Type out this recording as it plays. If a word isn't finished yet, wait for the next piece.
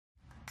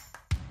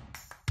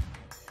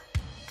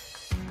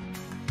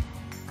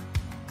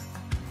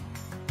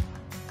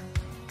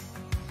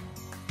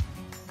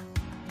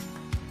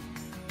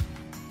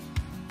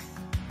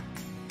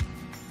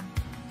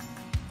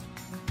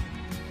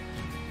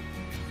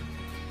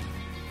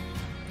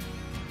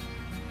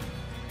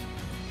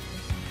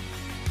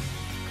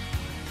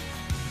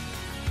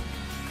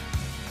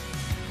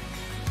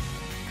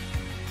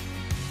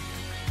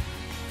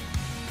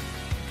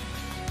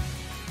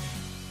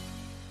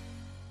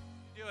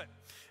Good.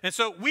 And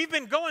so we've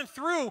been going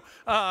through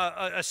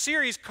a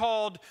series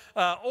called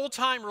Old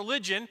Time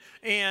Religion,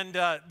 and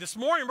this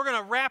morning we're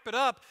going to wrap it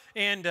up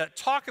and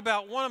talk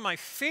about one of my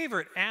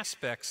favorite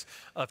aspects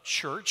of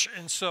church.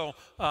 And so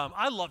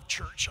I love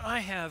church.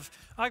 I've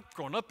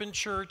grown up in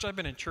church. I've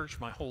been in church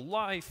my whole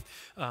life.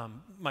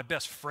 My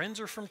best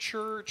friends are from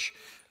church.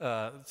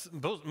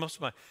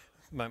 Most of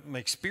my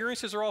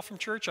experiences are all from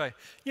church.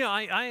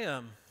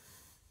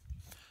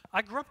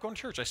 I grew up going to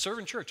church. I serve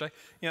in church.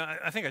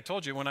 I think I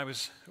told you when I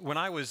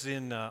was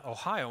in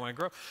Ohio, when I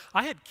grew up,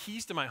 I had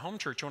keys to my home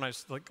church when I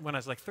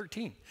was like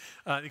 13,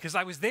 because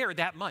I was there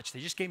that much. They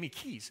just gave me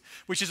keys,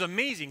 which is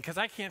amazing because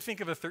I can't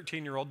think of a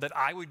 13-year-old that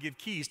I would give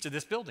keys to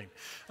this building.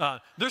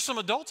 There's some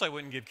adults I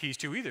wouldn't give keys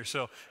to either,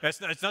 so it's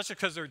not just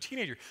because they're a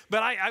teenager.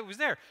 But I was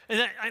there,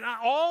 and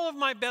all of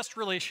my best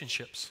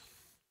relationships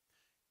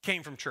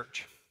came from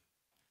church.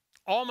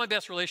 All my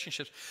best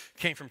relationships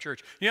came from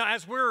church.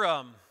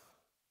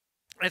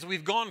 As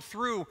we've gone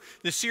through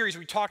this series,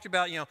 we talked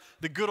about,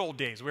 the good old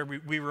days where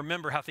we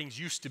remember how things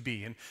used to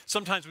be. And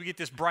sometimes we get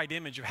this bright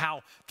image of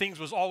how things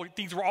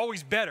were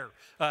always better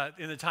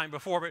in the time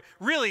before. But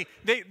really,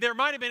 there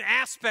might have been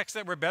aspects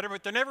that were better,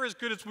 but they're never as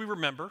good as we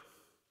remember.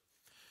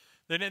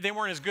 They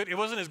weren't as good. It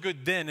wasn't as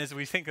good then as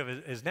we think of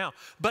it as now.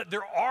 But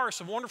there are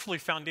some wonderfully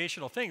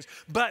foundational things.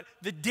 But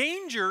the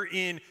danger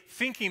in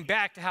thinking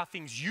back to how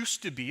things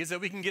used to be is that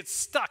we can get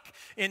stuck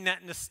in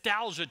that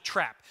nostalgia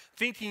trap,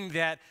 thinking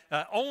that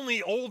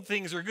only old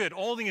things are good,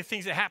 only the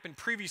things that happened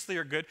previously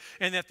are good,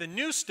 and that the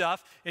new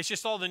stuff is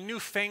just all the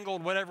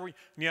newfangled whatever.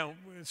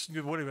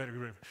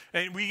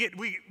 And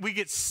we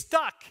get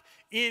stuck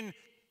in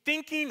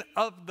thinking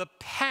of the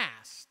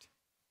past,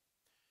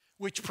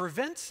 which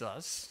prevents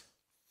us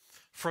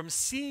from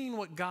seeing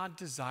what God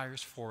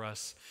desires for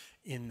us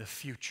in the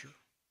future.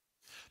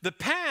 The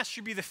past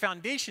should be the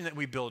foundation that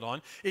we build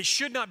on. It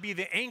should not be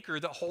the anchor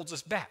that holds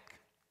us back.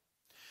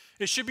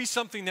 It should be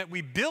something that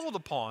we build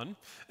upon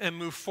and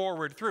move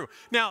forward through.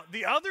 Now,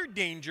 the other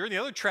danger, the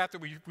other trap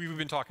that we've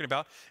been talking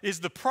about is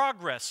the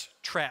progress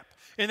trap.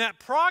 And that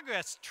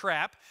progress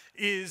trap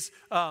is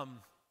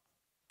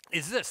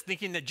this,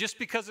 thinking that just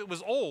because it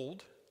was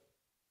old,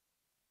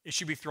 it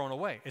should be thrown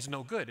away. It's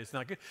no good. It's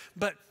not good.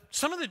 But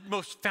some of the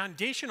most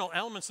foundational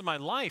elements of my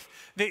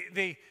life,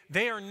 they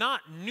are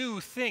not new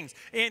things.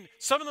 And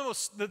some of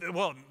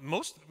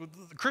most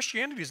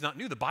Christianity is not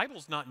new. The Bible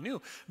is not new.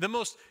 The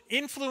most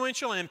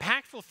influential and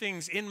impactful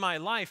things in my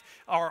life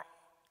are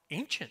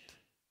ancient.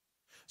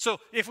 So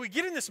if we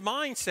get in this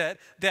mindset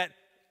that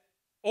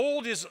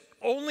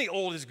only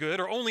old is good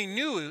or only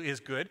new is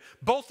good,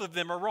 both of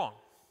them are wrong.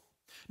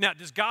 Now,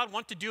 does God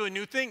want to do a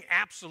new thing?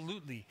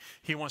 Absolutely,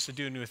 he wants to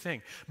do a new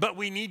thing. But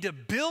we need to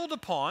build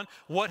upon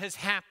what has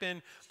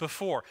happened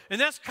before. And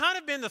that's kind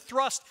of been the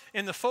thrust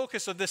and the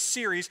focus of this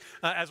series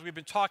as we've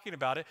been talking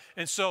about it.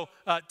 And so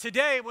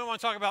today we want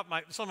to talk about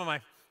some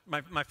of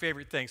my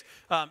favorite things.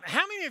 How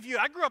many of you,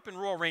 I grew up in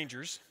Royal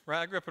Rangers,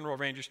 right? I grew up in Royal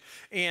Rangers.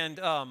 And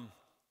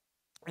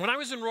when I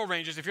was in Royal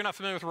Rangers, if you're not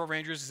familiar with Royal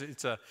Rangers,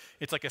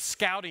 it's like a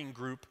scouting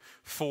group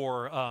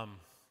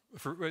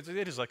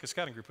it is like a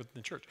scouting group within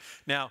the church.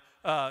 Now,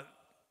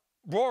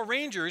 Royal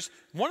Rangers,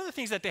 one of the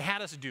things that they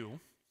had us do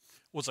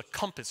was a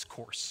compass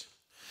course.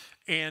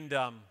 And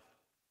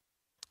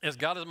as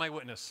God is my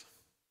witness,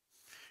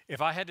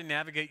 if I had to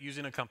navigate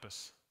using a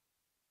compass,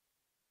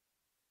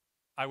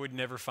 I would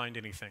never find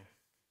anything.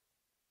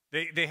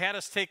 They had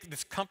us take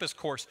this compass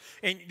course,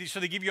 and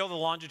so they give you all the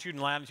longitude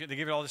and latitude. They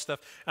give you all this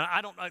stuff.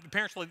 And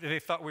apparently they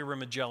thought we were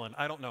Magellan.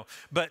 I don't know,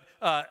 but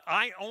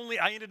I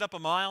ended up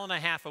 1.5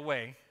 miles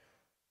away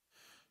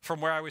from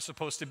where I was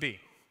supposed to be.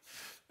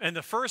 And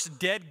the first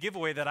dead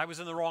giveaway that I was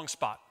in the wrong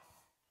spot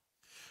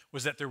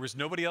was that there was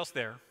nobody else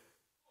there.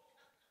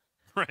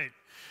 Right?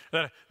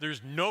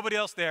 There's nobody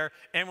else there.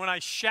 And when I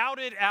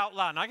shouted out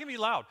loud, and I can be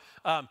loud,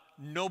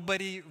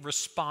 nobody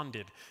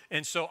responded.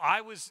 And so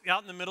I was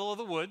out in the middle of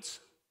the woods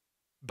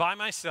by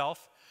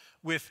myself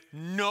with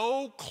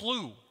no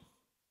clue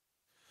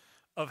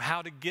of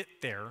how to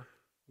get there.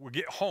 Or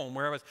get home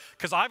where I was,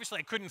 because obviously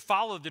I couldn't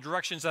follow the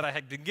directions that I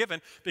had been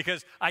given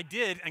because I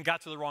did and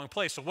got to the wrong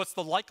place. So what's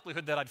the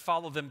likelihood that I'd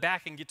follow them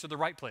back and get to the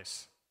right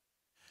place?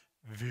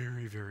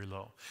 Very, very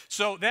low.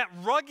 So that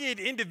rugged,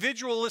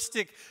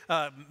 individualistic,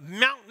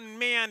 mountain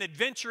man,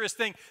 adventurous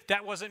thing,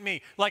 that wasn't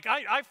me. Like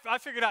I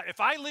figured out if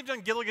I lived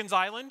on Gilligan's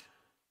Island,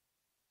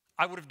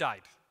 I would have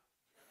died.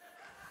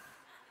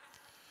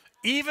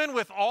 Even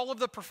with all of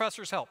the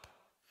professor's help.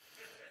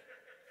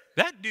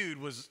 That dude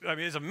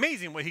it's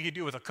amazing what he could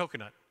do with a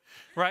coconut,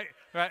 right?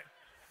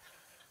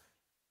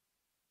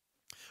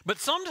 But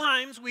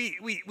sometimes we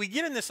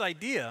get in this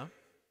idea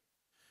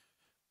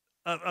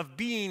of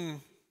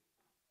being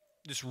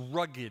this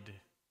rugged,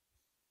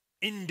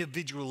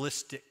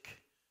 individualistic,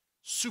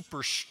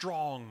 super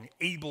strong,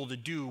 able to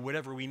do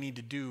whatever we need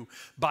to do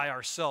by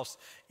ourselves,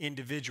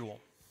 individual.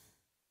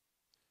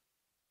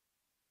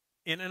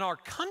 And in our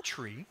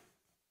country,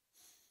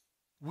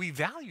 we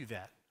value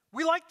that.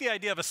 We like the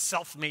idea of a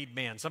self-made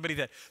man, somebody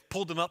that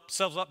pulled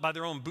themselves up by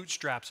their own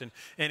bootstraps and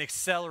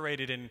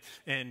accelerated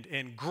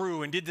and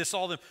grew and did this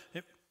all. But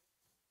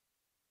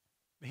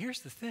here's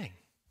the thing.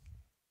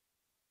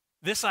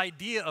 This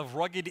idea of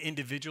rugged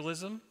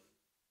individualism,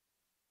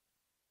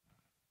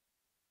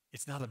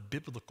 it's not a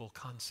biblical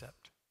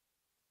concept.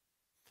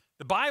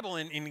 The Bible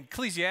in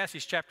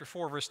Ecclesiastes chapter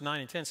 4, verse 9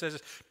 and 10 says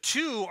this,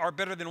 2 are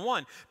better than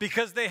 1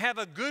 because they have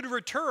a good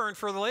return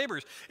for the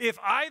labors. If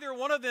either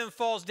one of them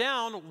falls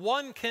down,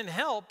 one can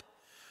help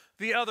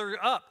the other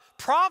up.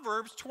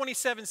 Proverbs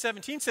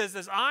 27:17 says,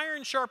 as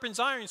iron sharpens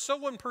iron, so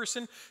one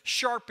person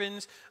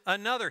sharpens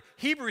another.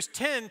 Hebrews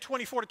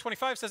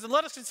 10:24-25 says, and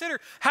let us consider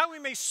how we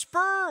may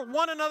spur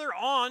one another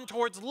on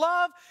towards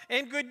love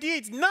and good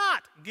deeds,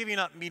 not giving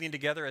up meeting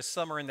together as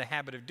some are in the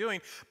habit of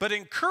doing, but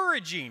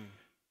encouraging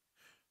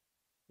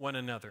one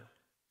another.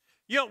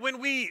 You know, when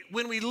we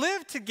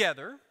live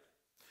together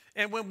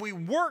and when we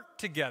work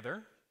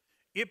together,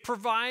 it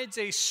provides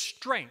a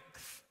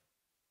strength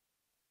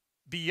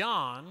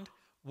beyond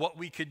what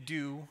we could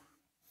do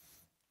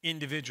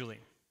individually.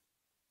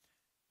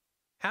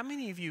 How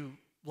many of you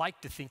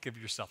like to think of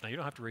yourself, now you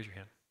don't have to raise your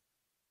hand,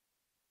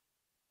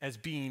 as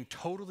being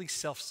totally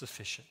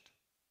self-sufficient,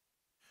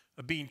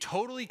 of being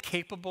totally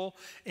capable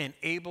and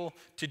able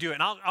to do it?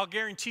 And I'll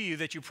guarantee you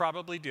that you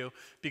probably do,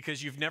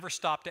 because you've never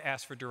stopped to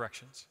ask for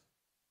directions.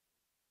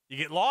 You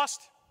get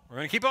lost, we're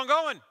going to keep on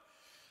going.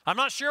 I'm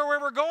not sure where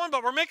we're going,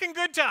 but we're making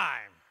good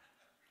time.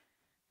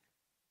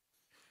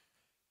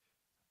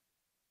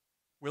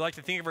 We like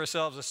to think of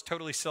ourselves as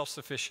totally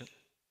self-sufficient.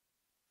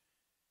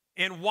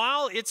 And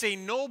while it's a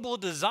noble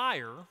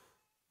desire,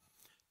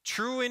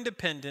 true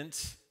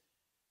independence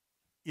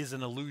is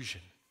an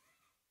illusion.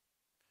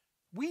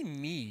 We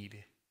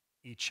need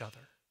each other.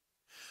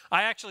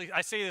 I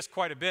say this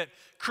quite a bit.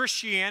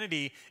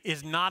 Christianity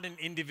is not an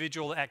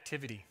individual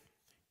activity.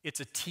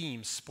 It's a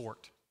team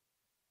sport.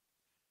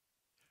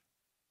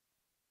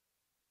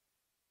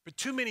 But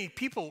too many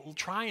people will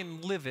try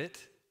and live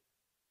it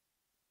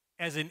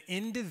as an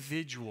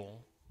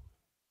individual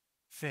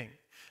thing.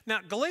 Now,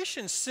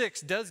 Galatians 6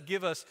 does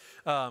give us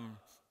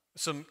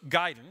some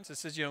guidance. It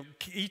says,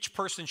 each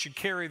person should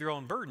carry their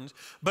own burdens,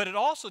 but it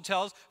also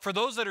tells for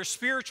those that are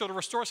spiritual to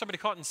restore somebody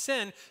caught in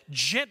sin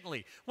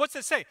gently. What's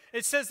it say?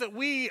 It says that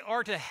we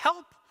are to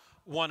help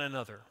one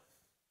another.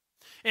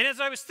 And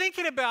as I was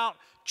thinking about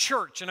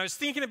church and I was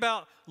thinking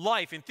about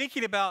life and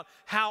thinking about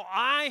how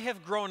I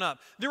have grown up,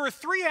 there were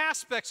 3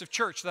 aspects of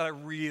church that I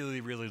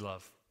really, really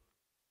love.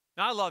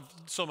 Now, I love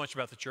so much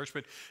about the church,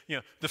 but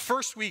the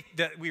first week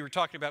that we were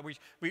talking about,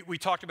 we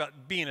talked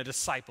about being a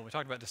disciple. We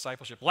talked about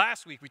discipleship.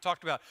 Last week, we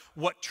talked about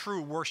what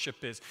true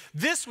worship is.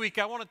 This week,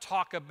 I want to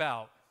talk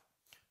about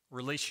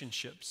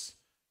relationships,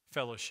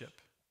 fellowship,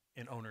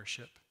 and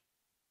ownership.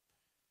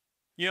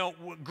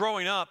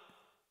 Growing up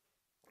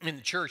in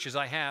the church, as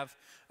I have,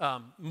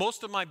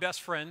 most of my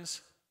best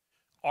friends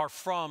are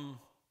from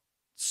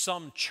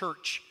some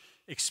church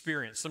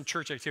experience, some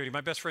church activity.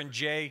 My best friend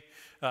Jay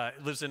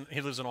lives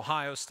in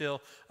Ohio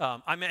still.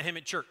 I met him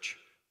at church.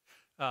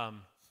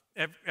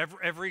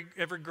 Every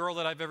girl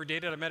that I've ever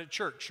dated, I met at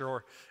church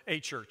or a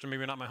church.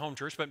 Maybe not my home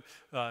church, but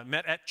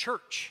met at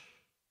church.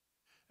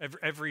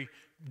 Every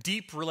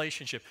deep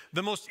relationship.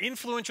 The most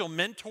influential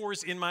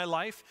mentors in my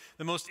life,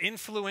 the most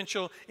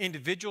influential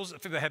individuals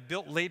that have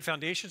laid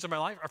foundations in my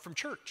life are from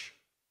church.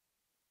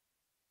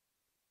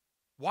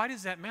 Why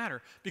does that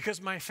matter? Because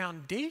my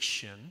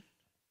foundation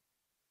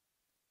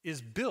is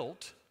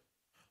built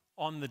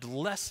on the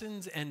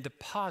lessons and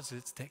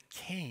deposits that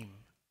came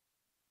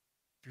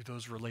through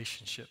those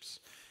relationships.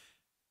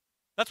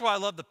 That's why I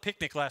love the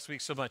picnic last week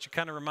so much. It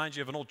kind of reminds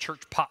you of an old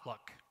church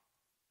potluck,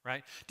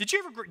 right? Did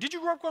you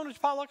grow up going to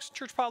potlucks,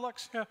 church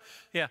potlucks?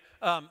 Yeah.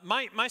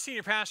 My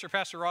senior pastor,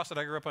 Pastor Ross, that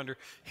I grew up under,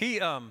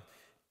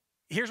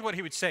 here's what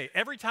he would say.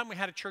 Every time we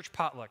had a church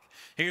potluck,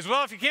 he goes,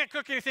 well, if you can't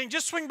cook anything,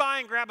 just swing by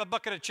and grab a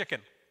bucket of chicken.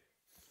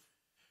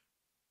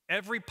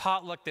 Every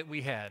potluck that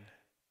we had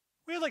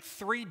like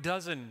 3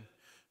 dozen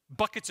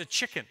buckets of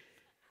chicken.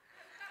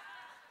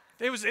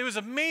 It was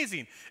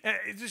amazing.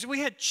 We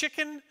had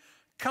chicken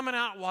coming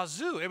out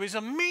wazoo. It was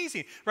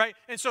amazing, right?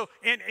 And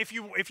if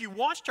you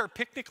watched our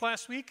picnic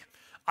last week,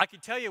 I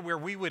could tell you where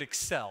we would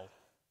excel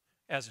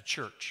as a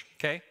church,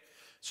 okay?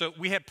 So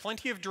we had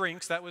plenty of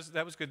drinks. That was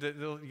good.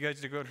 You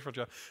guys did a good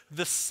job.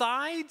 The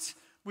sides,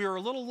 we were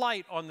a little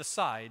light on the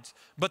sides,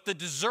 but the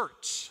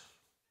desserts,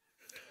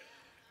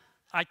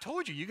 I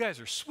told you guys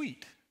are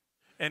sweet.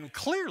 And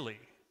clearly,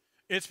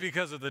 it's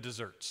because of the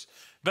desserts.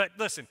 But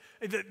listen,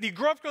 you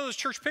grow up going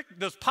to those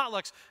those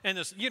potlucks, and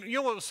you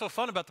know what was so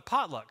fun about the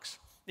potlucks?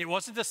 It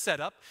wasn't the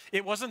setup.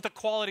 It wasn't the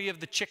quality of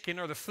the chicken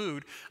or the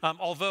food,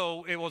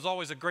 although it was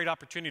always a great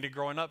opportunity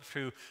growing up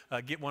to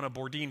get one of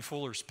Bourdine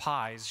Fuller's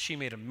pies. She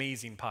made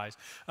amazing pies.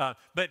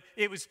 But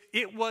it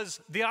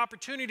was the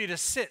opportunity to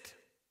sit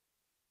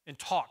and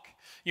talk.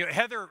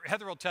 Heather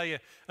will tell you,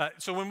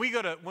 so when we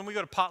go to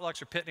potlucks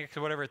or picnics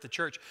or whatever at the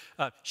church,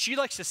 she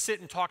likes to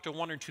sit and talk to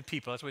 1 or 2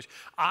 people. That's what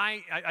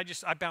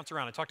I bounce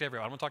around. I talk to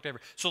everyone. I want to talk to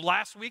everyone. So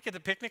last week at the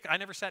picnic, I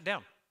never sat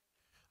down.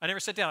 I never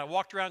sat down. I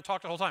walked around and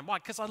talked the whole time. Why?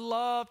 Because I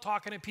love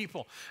talking to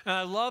people, and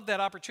I love that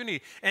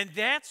opportunity. And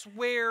that's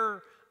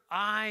where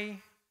I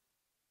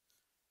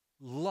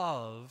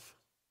love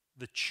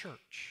the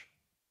church.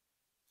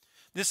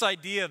 This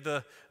idea of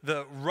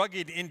the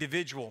rugged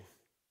individual,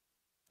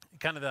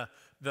 kind of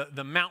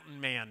the mountain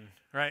man,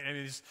 right? I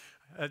mean,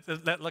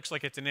 that looks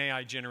like it's an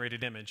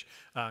AI-generated image,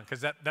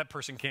 because that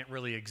person can't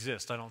really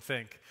exist, I don't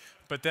think.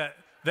 But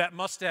that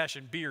mustache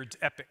and beard's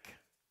epic.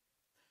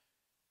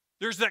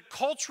 There's that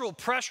cultural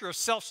pressure of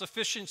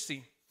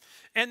self-sufficiency.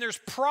 And there's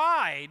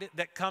pride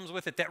that comes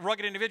with it, that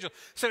rugged individual.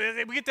 So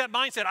we get that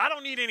mindset, I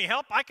don't need any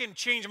help. I can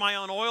change my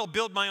own oil,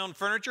 build my own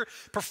furniture,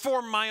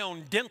 perform my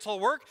own dental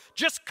work.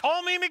 Just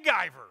call me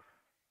MacGyver.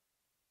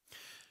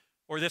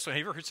 Or this one,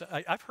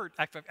 I've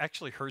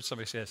actually heard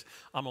somebody say this,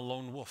 I'm a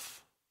lone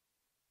wolf.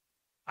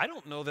 I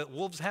don't know that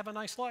wolves have a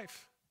nice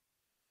life.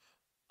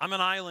 I'm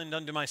an island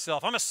unto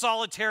myself. I'm a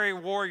solitary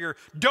warrior.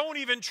 Don't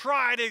even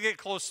try to get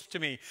close to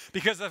me,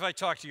 because if I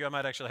talk to you, I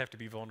might actually have to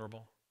be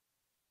vulnerable.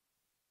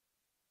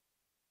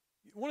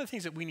 One of the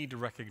things that we need to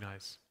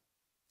recognize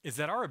is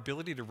that our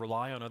ability to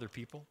rely on other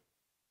people,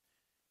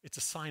 it's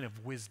a sign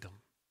of wisdom,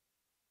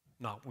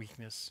 not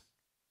weakness.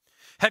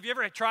 Have you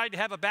ever tried to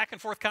have a back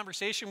and forth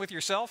conversation with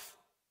yourself?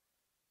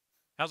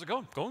 How's it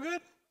going? Going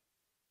good?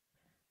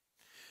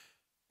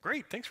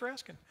 Great, thanks for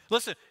asking.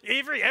 Listen,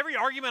 every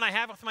argument I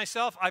have with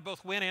myself, I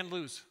both win and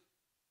lose.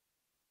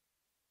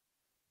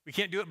 We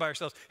can't do it by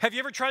ourselves. Have you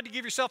ever tried to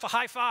give yourself a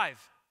high five?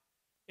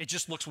 It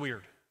just looks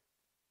weird.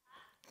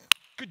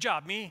 Good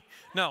job, me.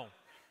 No.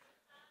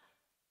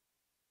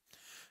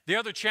 The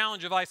other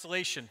challenge of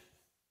isolation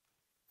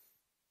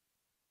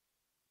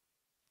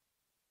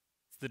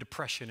is the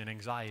depression and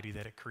anxiety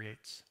that it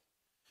creates.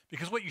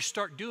 Because what you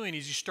start doing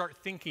is you start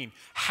thinking,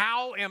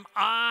 how am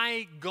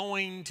I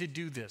going to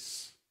do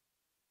this?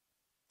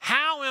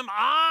 How am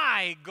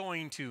I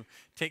going to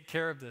take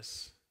care of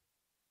this?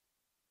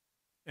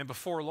 And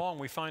before long,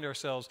 we find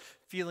ourselves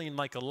feeling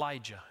like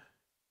Elijah.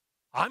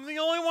 I'm the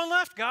only one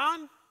left,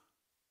 God.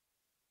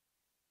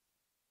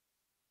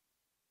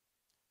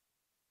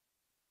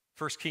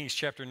 1 Kings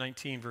chapter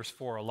 19, verse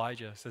 4,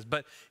 Elijah says,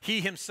 but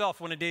he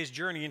himself went a day's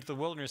journey into the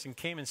wilderness and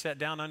came and sat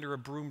down under a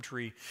broom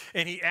tree.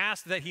 And he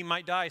asked that he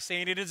might die,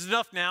 saying, it is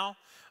enough now,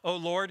 O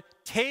Lord,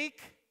 take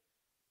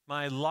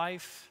my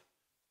life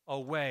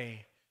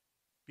away,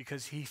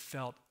 because he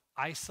felt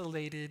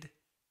isolated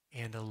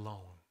and alone.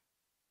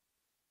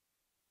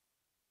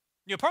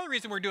 You know, part of the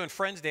reason we're doing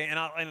Friends Day,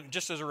 and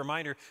just as a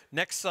reminder,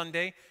 next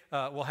Sunday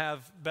we'll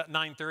have about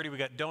 9:30. We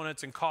got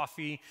donuts and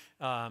coffee.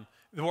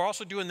 We're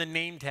also doing the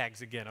name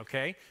tags again,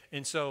 okay?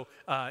 And so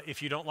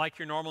if you don't like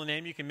your normal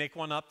name, you can make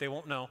one up. They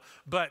won't know.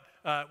 But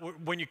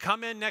when you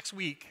come in next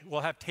week,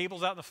 we'll have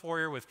tables out in the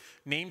foyer with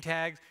name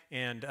tags,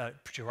 and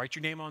you write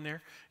your name on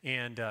there.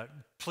 And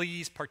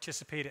please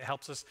participate. It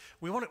helps us.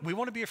 We want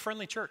to be a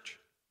friendly church.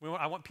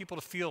 I want people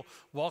to feel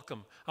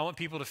welcome. I want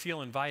people to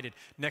feel invited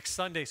next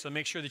Sunday. So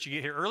make sure that you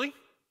get here early,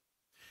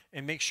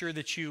 and make sure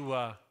that you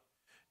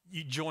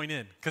join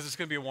in, because it's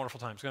going to be a wonderful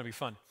time. It's going to be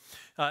fun.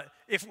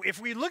 If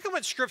we look at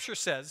what Scripture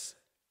says,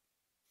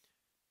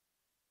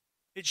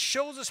 it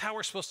shows us how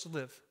we're supposed to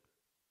live.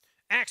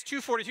 Acts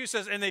 2:42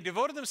 says, and they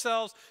devoted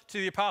themselves to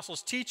the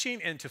apostles'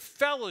 teaching and to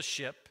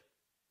fellowship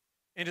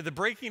and to the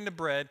breaking of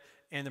bread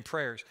and the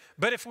prayers.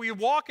 But if we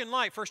walk in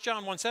light, 1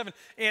 John 1:7,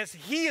 as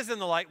he is in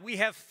the light, we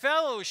have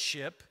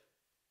fellowship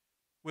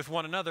with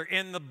one another.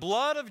 And the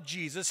blood of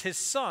Jesus, his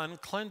son,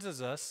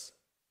 cleanses us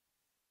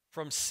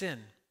from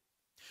sin.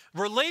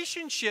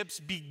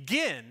 Relationships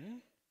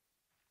begin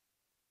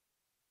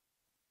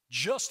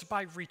just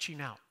by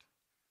reaching out.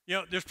 You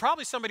know, there's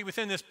probably somebody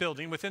within this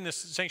building, within this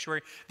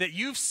sanctuary, that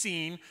you've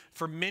seen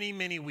for many,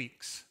 many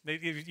weeks,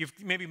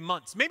 maybe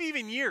months, maybe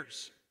even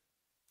years.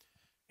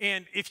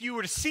 And if you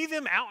were to see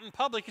them out in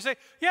public, you say,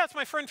 yeah, it's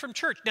my friend from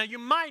church. Now, you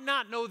might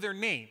not know their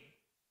name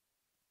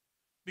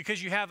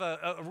because you have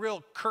a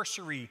real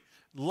cursory,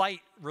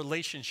 light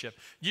relationship.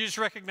 You just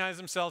recognize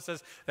themselves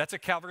as, that's a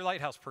Calvary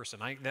Lighthouse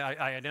person. I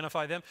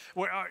identify them.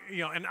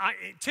 And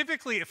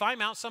typically, if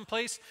I'm out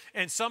someplace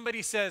and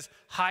somebody says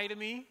hi to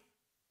me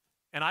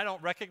and I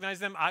don't recognize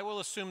them, I will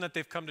assume that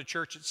they've come to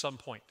church at some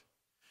point.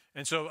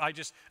 And so I've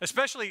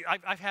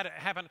had it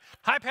happen.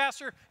 Hi,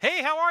 Pastor.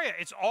 Hey, how are you?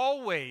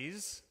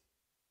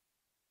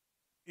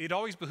 It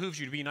always behooves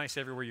you to be nice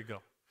everywhere you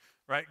go,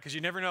 right? Because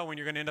you never know when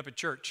you're going to end up at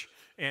church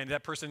and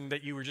that person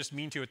that you were just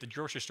mean to at the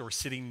grocery store is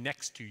sitting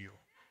next to you.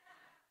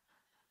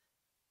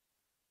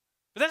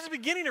 But that's the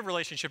beginning of a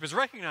relationship, is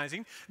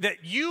recognizing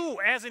that you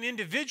as an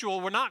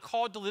individual were not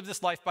called to live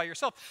this life by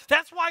yourself.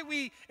 That's why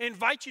we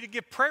invite you to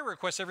give prayer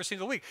requests every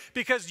single week,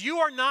 because you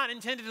are not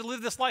intended to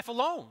live this life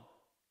alone.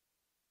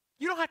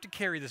 You don't have to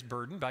carry this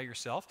burden by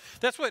yourself.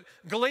 That's what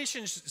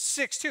Galatians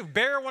 6:2,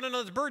 bear one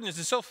another's burdens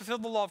and so fulfill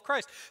the law of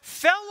Christ.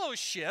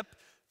 Fellowship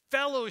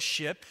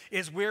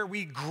is where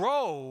we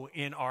grow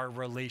in our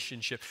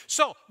relationship.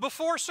 So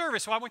before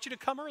service, I want you to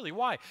come early.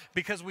 Why?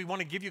 Because we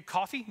want to give you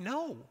coffee?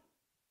 No,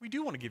 we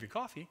do want to give you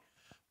coffee.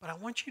 but I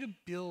want you to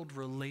build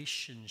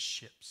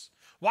relationships.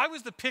 Why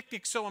was the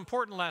picnic so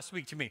important last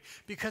week to me?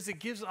 Because it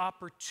gives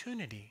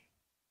opportunity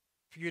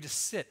for you to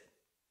sit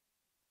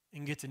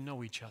and get to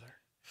know each other.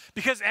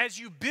 Because as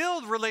you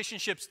build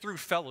relationships through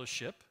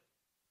fellowship,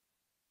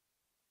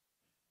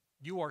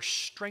 you are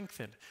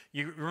strengthened.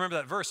 You remember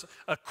that verse,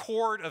 a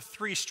cord of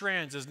 3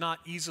 strands is not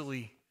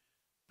easily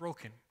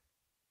broken.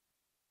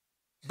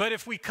 But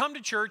if we come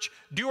to church,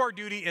 do our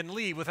duty, and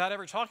leave without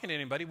ever talking to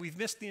anybody, we've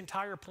missed the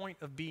entire point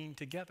of being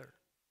together.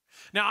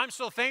 Now, I'm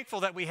so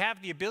thankful that we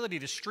have the ability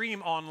to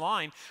stream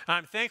online.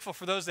 I'm thankful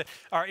for those that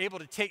are able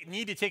to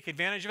need to take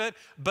advantage of it.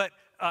 But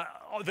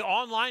the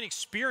online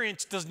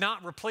experience does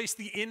not replace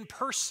the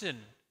in-person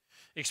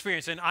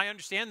experience. And I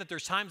understand that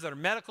there's times that are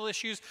medical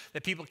issues,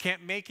 that people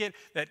can't make it,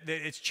 that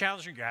it's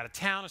challenging, you're out of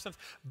town or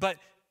something. But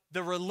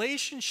the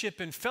relationship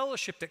and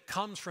fellowship that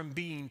comes from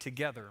being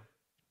together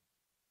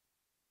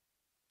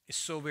is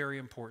so very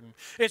important.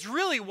 It's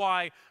really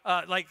why,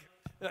 I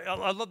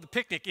love the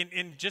picnic.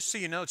 And just so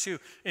you know, too,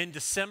 in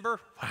December,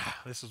 wow,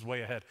 this is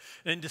way ahead.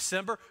 In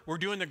December, we're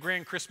doing the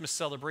grand Christmas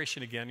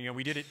celebration again. You know,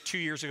 we did it 2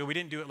 years ago. We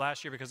didn't do it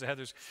last year because of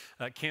Heather's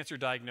cancer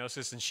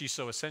diagnosis, and she's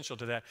so essential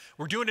to that.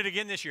 We're doing it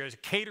again this year. It's a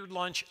catered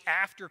lunch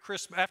after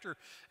Christmas,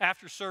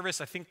 after service.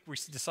 I think we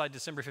decide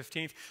December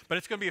 15th, but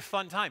it's going to be a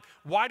fun time.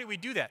 Why do we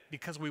do that?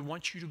 Because we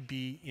want you to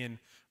be in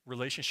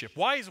relationship.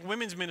 Why is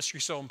women's ministry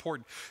so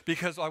important?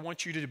 Because I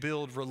want you to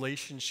build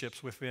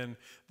relationships within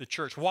the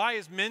church. Why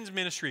is men's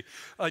ministry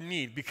a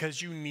need? Because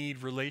you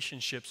need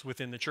relationships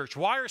within the church.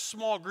 Why are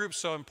small groups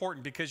so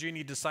important? Because you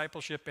need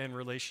discipleship and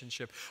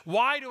relationship.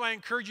 Why do I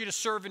encourage you to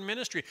serve in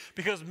ministry?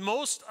 Because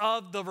most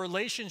of the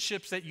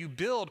relationships that you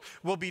build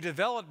will be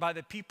developed by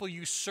the people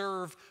you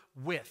serve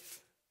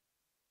with.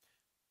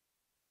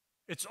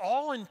 It's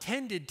all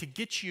intended to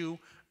get you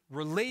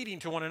relating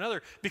to one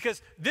another,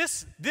 because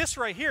this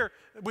right here,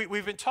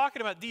 we've been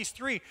talking about these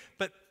 3,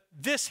 but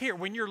this here,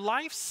 when your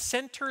life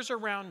centers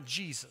around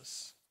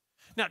Jesus.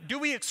 Now, do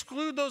we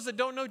exclude those that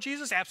don't know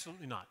Jesus?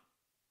 Absolutely not.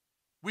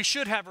 We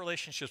should have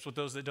relationships with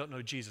those that don't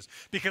know Jesus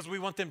because we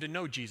want them to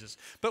know Jesus.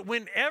 But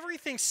when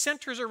everything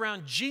centers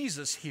around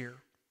Jesus here,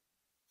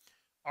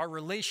 our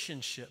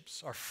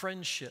relationships, our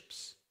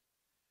friendships,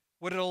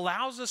 what it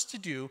allows us to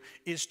do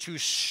is to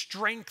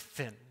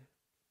strengthen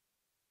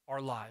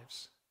our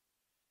lives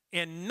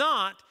and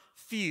not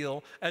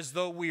feel as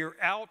though we are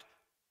out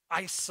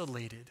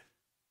isolated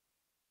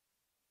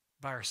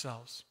by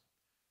ourselves.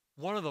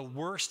 One of the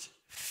worst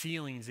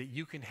feelings that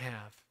you can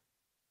have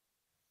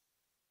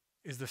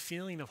is the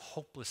feeling of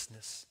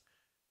hopelessness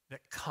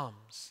that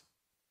comes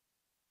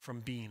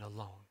from being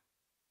alone.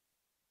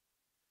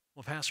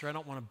 Well, Pastor, I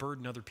don't want to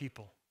burden other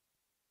people.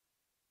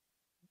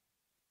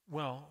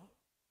 Well,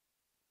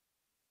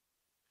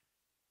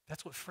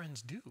 that's what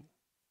friends do.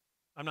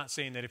 I'm not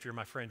saying that if you're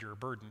my friend, you're a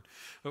burden.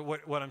 But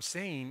what I'm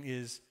saying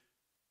is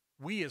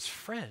we as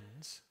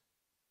friends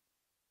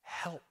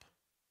help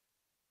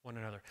one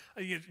another.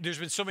 There's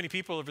been so many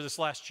people over this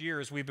last year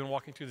as we've been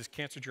walking through this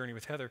cancer journey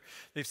with Heather.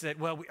 They've said,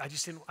 well, I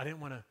didn't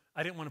want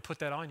to put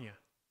that on you.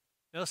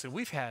 Now listen,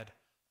 we've had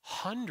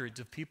hundreds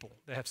of people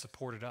that have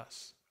supported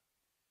us.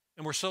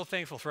 And we're so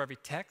thankful for every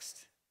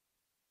text,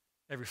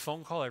 every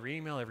phone call, every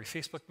email, every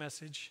Facebook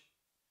message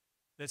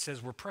that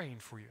says we're praying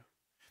for you.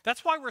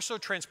 That's why we're so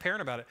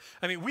transparent about it.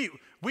 I mean,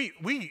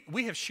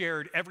 we have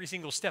shared every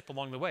single step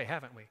along the way,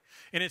 haven't we?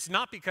 And it's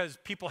not because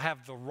people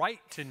have the right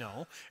to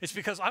know. It's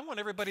because I want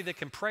everybody that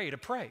can pray to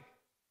pray.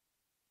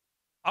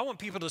 I want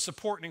people to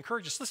support and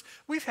encourage us. Listen,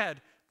 we've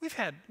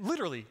had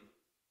literally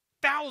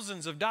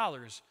thousands of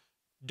dollars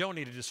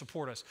donated to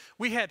support us.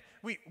 We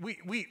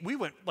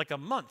went like a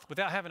month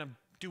without having to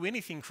do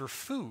anything for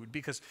food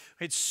because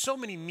we had so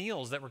many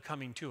meals that were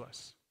coming to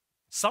us.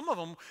 Some of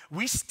them,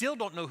 we still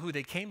don't know who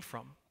they came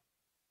from.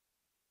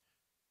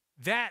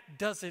 That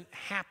doesn't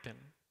happen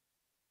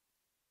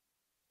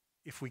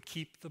if we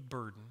keep the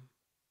burden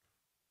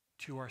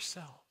to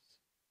ourselves.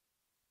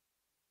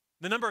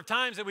 The number of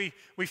times that we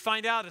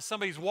find out if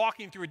somebody's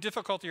walking through a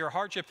difficulty or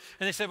hardship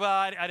and they say, well,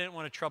 I didn't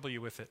want to trouble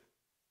you with it.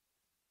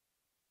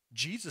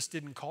 Jesus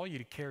didn't call you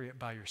to carry it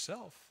by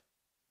yourself.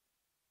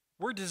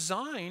 We're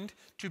designed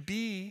to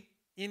be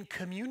in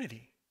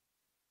community.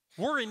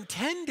 We're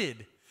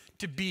intended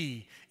to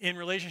be in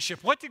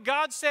relationship. What did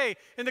God say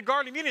in the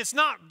Garden of Eden? It's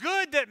not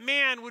good that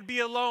man would be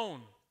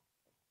alone.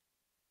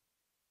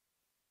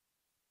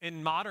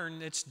 In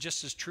modern, it's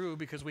just as true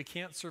because we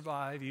can't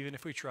survive, even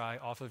if we try,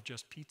 off of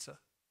just pizza.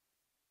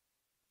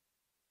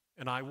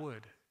 And I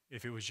would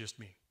if it was just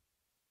me.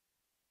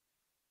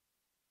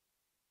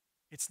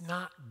 It's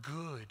not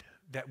good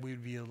that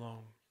we'd be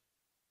alone.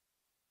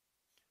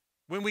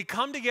 When we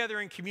come together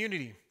in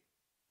community,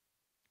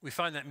 we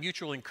find that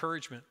mutual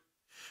encouragement.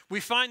 We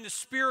find the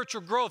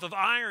spiritual growth of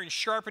iron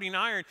sharpening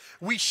iron.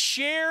 We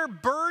share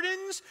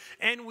burdens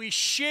and we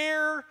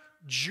share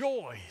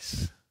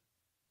joys.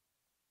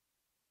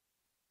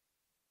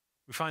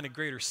 We find a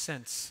greater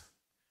sense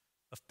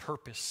of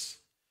purpose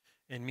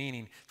and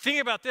meaning. Think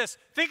about this.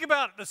 Think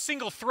about a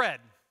single thread,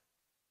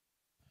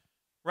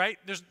 right?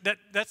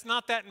 That's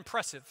not that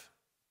impressive.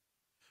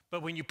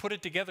 But when you put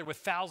it together with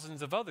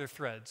thousands of other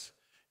threads,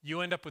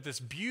 you end up with this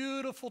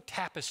beautiful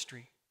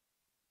tapestry.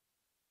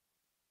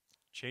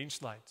 Change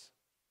slides.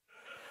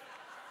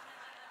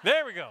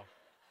 There we go.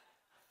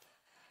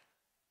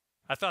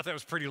 I thought that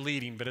was pretty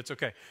leading, but it's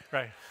okay.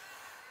 Right.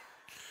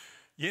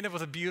 You end up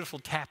with a beautiful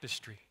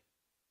tapestry.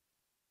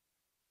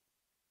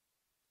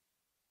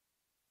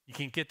 You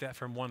can't get that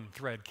from one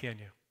thread, can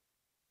you?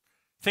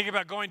 Think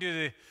about going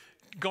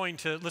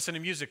to listen to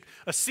music.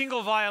 A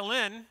single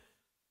violin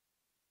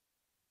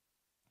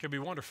could be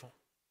wonderful,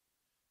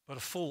 but a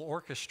full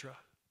orchestra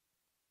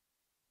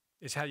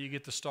is how you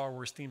get the Star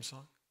Wars theme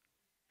song.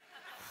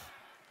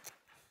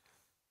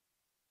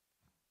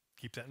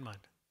 Keep that in mind.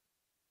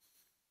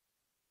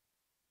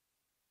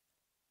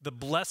 The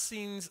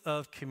blessings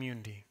of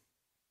community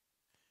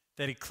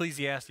that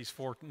Ecclesiastes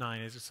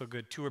 4:9 is so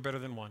good. Two are better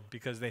than one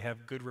because they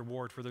have good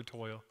reward for their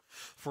toil.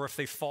 For if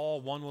they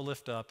fall, one will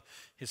lift up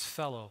his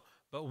fellow.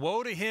 But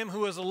woe to him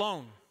who is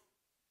alone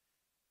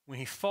when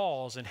he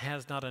falls and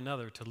has not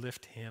another to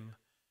lift him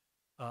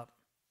up.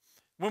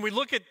 When we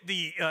look at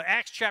the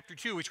Acts chapter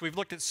 2, which we've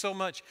looked at so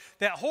much,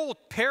 that whole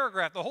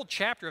paragraph, the whole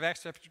chapter of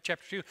Acts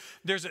chapter 2,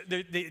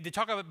 they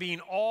talk about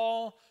being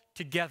all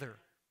together.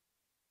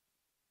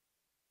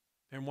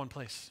 They're in one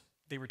place.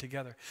 They were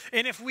together.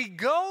 And if we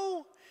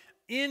go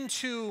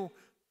into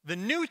the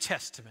New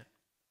Testament,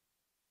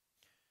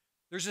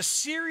 there's a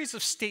series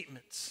of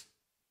statements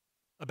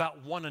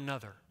about one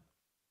another.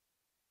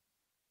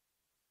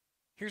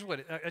 Here's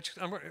what,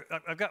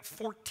 I've got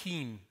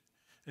 14.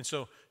 And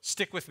so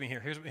stick with me here.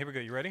 Here we go.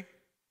 You ready?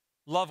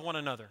 Love one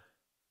another.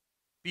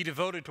 Be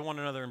devoted to one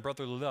another in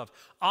brotherly love.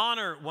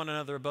 Honor one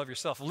another above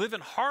yourself. Live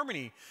in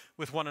harmony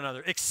with one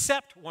another.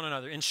 Accept one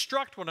another.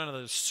 Instruct one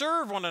another.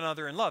 Serve one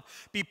another in love.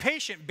 Be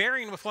patient,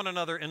 bearing with one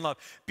another in love.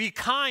 Be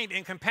kind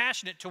and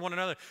compassionate to one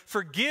another.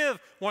 Forgive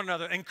one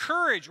another.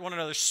 Encourage one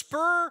another.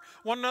 Spur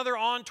one another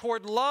on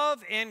toward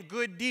love and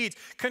good deeds.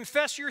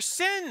 Confess your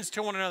sins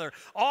to one another.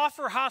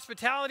 Offer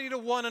hospitality to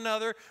one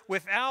another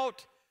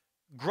without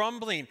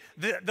grumbling.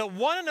 The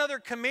one another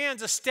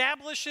commands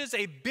establishes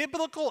a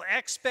biblical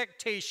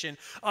expectation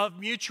of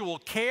mutual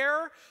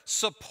care,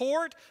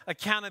 support,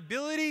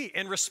 accountability,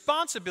 and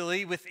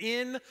responsibility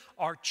within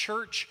our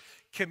church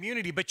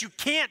community. But you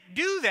can't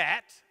do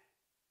that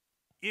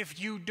if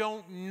you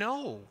don't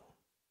know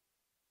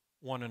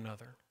one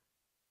another.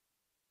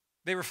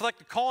 They reflect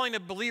the calling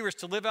of believers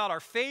to live out our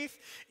faith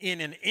in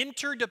an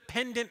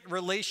interdependent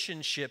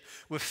relationship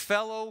with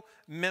fellow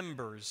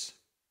members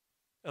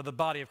of the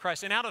body of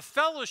Christ. And out of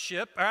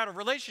fellowship, or out of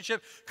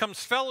relationship,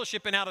 comes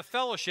fellowship, and out of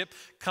fellowship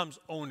comes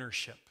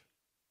ownership.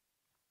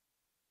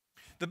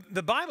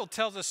 The Bible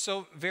tells us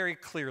so very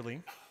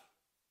clearly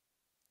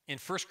in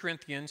 1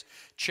 Corinthians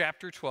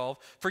chapter 12,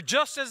 for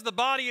just as the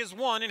body is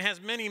one and has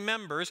many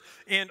members,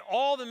 and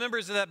all the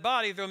members of that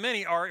body, though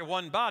many, are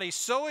one body,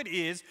 so it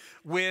is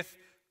with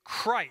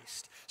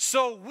Christ.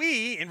 So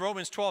we, in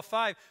Romans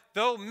 12:5,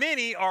 though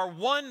many are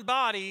one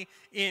body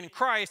in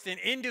Christ and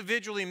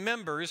individually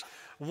members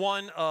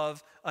one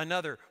of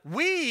another.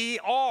 We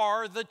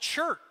are the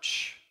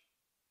church.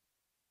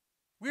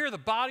 We are the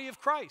body of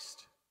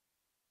Christ.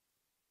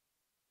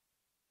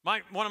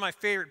 One of my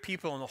favorite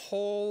people in the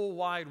whole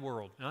wide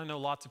world, and I know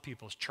lots of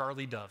people, is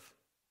Charlie Dove.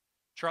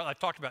 I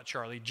talked about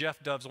Charlie.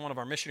 Jeff Dove's one of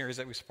our missionaries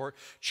that we support.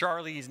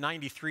 Charlie is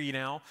 93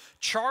 now.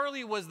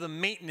 Charlie was the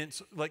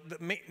maintenance,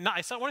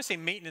 I want to say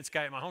maintenance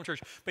guy at my home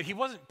church, but he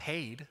wasn't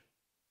paid.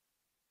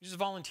 He was just a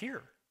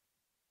volunteer.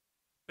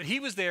 But he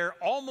was there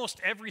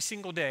almost every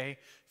single day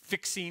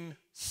fixing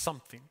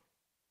something.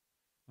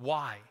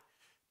 Why?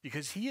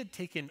 Because he had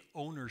taken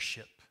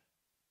ownership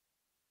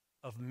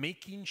of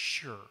making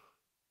sure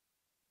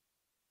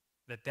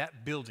that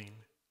that building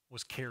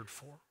was cared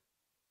for.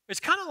 It's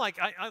kind of like,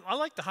 I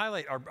like to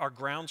highlight our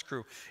grounds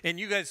crew. And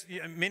you guys,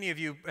 many of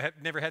you have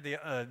never had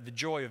the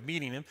joy of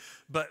meeting him,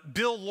 but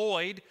Bill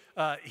Lloyd,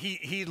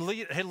 he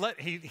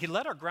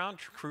led our ground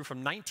crew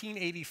from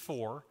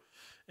 1984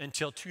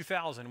 until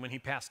 2000 when he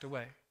passed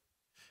away.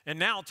 And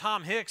now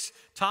Tom Hicks,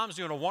 Tom's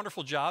doing a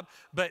wonderful job,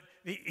 but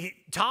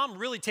Tom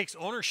really takes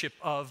ownership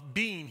of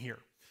being here.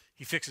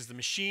 He fixes the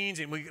machines,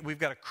 and we've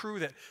got a crew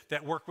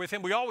that work with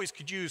him. We always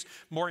could use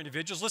more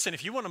individuals. Listen,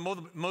 if you want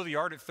to mow the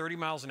yard at 30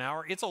 miles an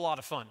hour, it's a lot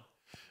of fun.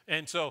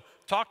 And so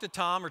talk to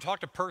Tom or talk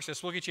to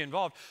Persis. We'll get you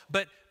involved.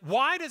 But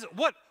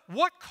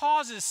what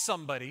causes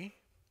somebody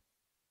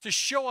to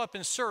show up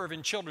and serve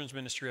in children's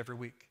ministry every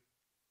week?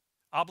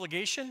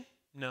 Obligation?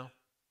 No.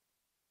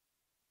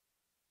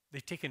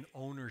 They've taken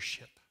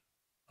ownership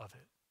of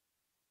it.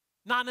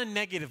 Not in a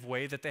negative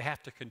way that they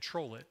have to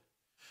control it,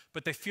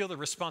 but they feel the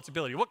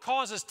responsibility. What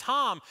causes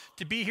Tom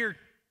to be here,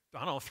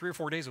 3 or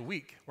 4 days a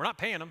week? We're not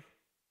paying him.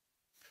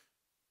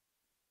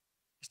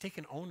 He's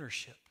taking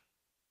ownership.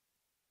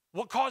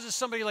 What causes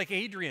somebody like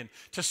Adrian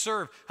to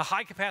serve, a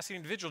high-capacity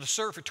individual, to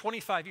serve for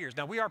 25 years?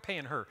 Now, we are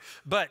paying her,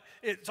 but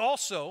it's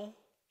also,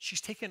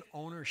 she's taken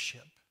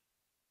ownership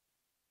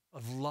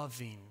of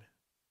loving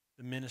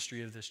the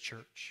ministry of this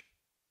church.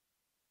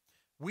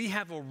 We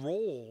have a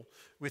role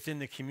within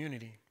the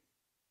community.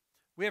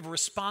 We have a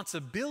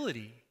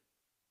responsibility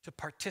to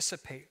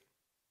participate.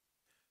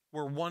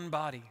 We're one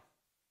body.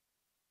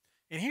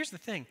 And here's the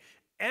thing,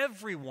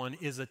 everyone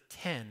is a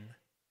 10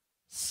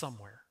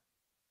 somewhere.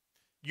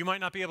 You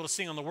might not be able to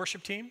sing on the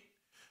worship team.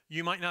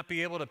 You might not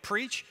be able to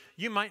preach.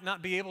 You might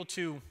not be able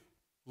to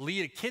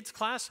lead a kids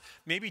class.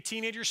 Maybe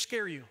teenagers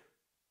scare you.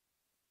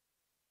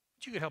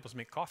 But you could help us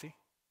make coffee.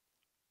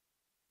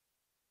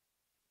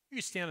 You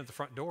could stand at the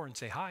front door and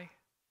say hi.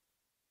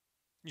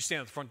 You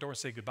stand at the front door and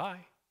say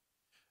goodbye.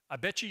 I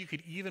bet you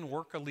could even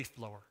work a leaf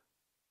blower.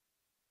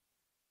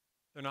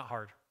 They're not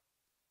hard.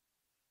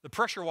 The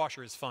pressure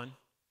washer is fun.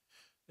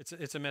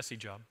 It's a messy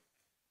job.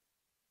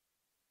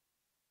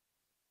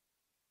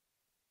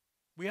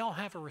 We all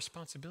have a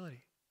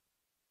responsibility.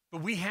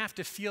 But we have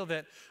to feel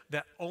that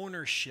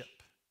ownership.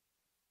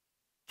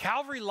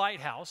 Calvary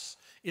Lighthouse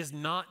is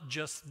not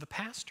just the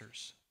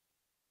pastors.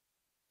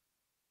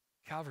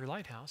 Calvary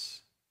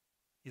Lighthouse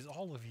is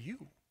all of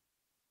you.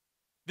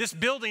 This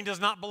building does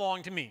not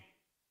belong to me.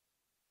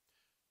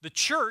 The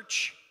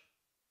church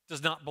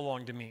does not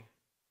belong to me.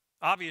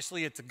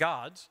 Obviously, it's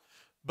God's,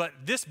 but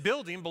this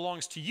building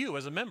belongs to you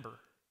as a member.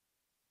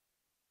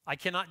 I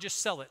cannot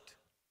just sell it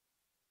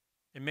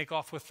and make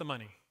off with the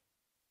money.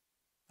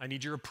 I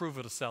need your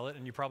approval to sell it,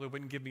 and you probably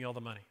wouldn't give me all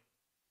the money.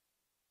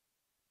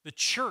 The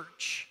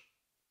church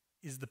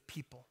is the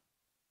people.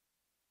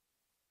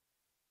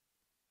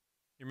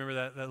 You remember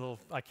that little,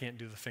 I can't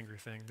do the finger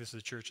thing. This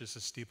is a church, this is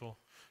a steeple.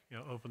 You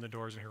know, open the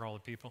doors and hear all the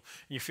people.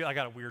 And you feel, I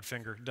got a weird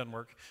finger, it doesn't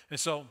work. And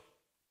so,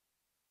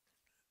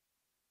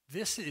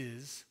 this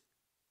is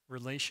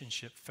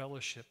relationship,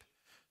 fellowship,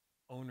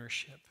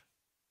 ownership.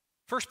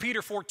 1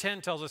 Peter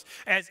 4:10 tells us,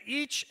 as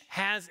each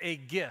has a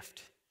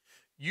gift,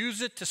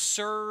 use it to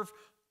serve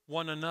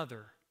one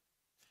another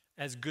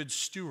as good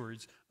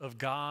stewards of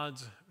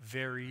God's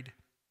varied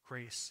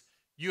grace.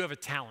 You have a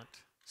talent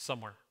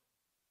somewhere.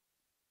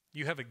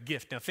 You have a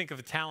gift. Now think of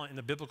a talent in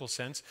the biblical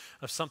sense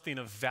of something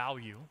of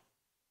value.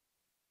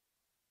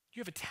 You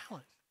have a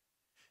talent.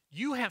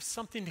 You have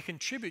something to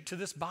contribute to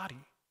this body.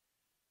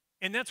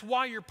 And that's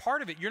why you're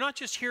part of it. You're not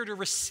just here to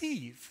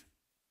receive.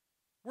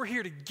 We're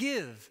here to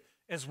give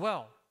as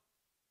well.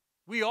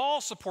 We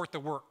all support the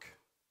work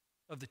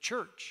of the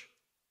church.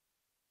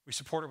 We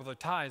support it with our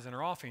tithes and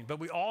our offering, but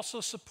we also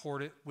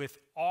support it with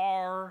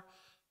our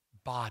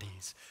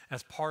bodies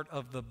as part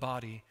of the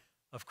body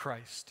of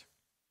Christ.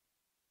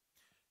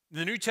 In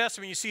the New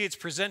Testament, you see it's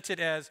presented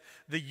as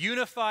the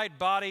unified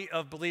body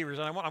of believers.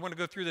 And I want to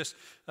go through this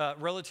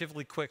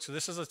relatively quick. So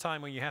this is a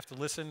time when you have to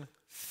listen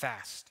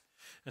fast.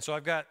 And so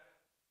I've got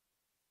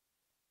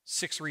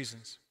 6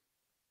 reasons.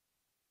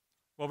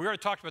 Well, we already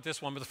talked about this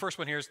one, but the first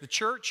one here is the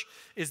church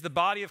is the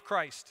body of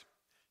Christ.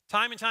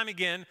 Time and time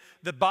again,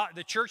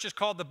 the church is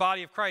called the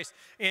body of Christ.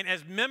 And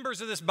as members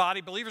of this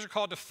body, believers are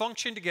called to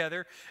function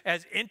together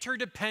as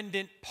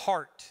interdependent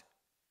part,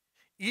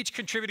 each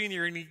contributing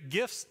their unique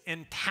gifts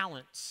and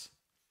talents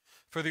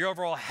for the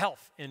overall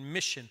health and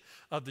mission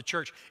of the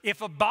church.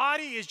 If a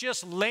body is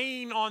just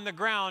laying on the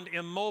ground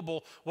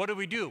immobile, what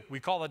do? We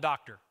call a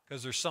doctor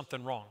because there's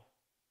something wrong.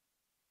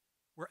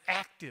 We're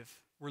active,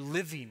 we're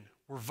living,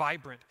 we're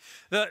vibrant.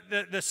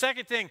 The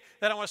second thing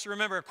that I want us to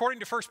remember, according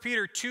to 1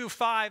 Peter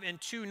 2:5 and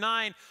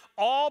 2:9,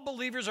 all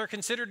believers are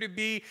considered to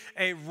be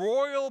a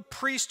royal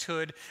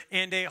priesthood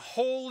and a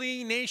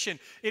holy nation.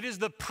 It is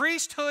the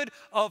priesthood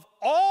of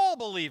all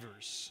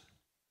believers.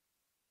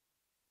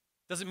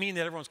 Doesn't mean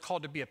that everyone's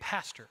called to be a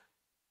pastor,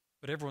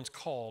 but everyone's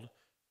called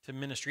to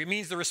ministry. It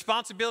means the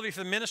responsibility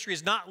for the ministry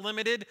is not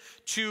limited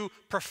to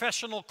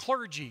professional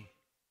clergy.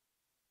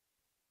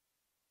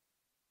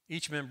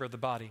 Each member of the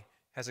body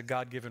has a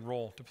God-given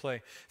role to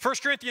play. 1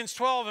 Corinthians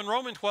 12 and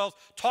Romans 12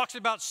 talks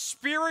about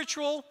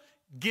spiritual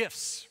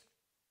gifts.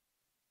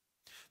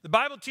 The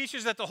Bible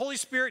teaches that the Holy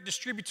Spirit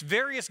distributes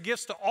various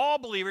gifts to all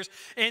believers,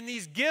 and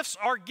these gifts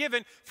are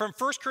given from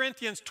 1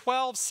 Corinthians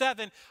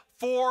 12:7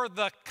 for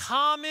the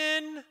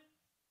common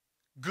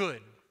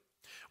good.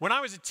 When I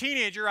was a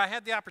teenager, I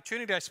had the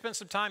opportunity, I spent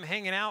some time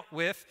hanging out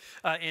with,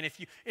 and if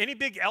you, any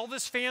big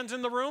Elvis fans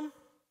in the room?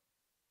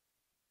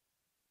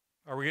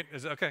 Are we,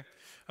 is it okay?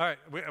 All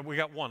right, we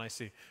got one, I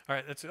see. All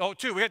right, that's, oh,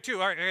 2, we got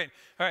 2, all right, okay.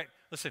 All right,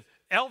 listen,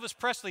 Elvis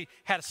Presley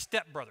had a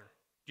stepbrother.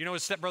 Do you know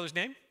his stepbrother's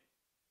name?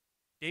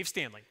 Dave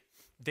Stanley.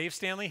 Dave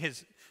Stanley,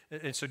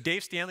 and so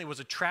Dave Stanley was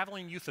a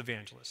traveling youth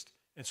evangelist.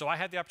 And so I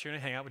had the opportunity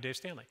to hang out with Dave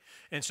Stanley.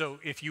 And so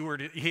if you were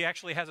to, he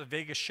actually has a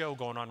Vegas show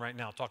going on right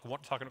now,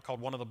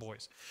 called One of the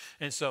Boys.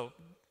 And so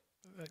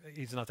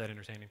he's not that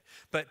entertaining.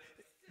 But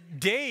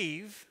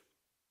Dave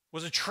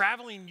was a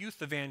traveling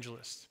youth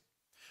evangelist.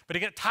 But he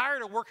got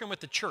tired of working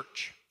with the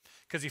church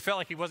because he felt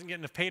like he wasn't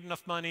getting paid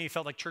enough money. He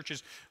felt like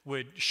churches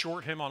would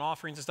short him on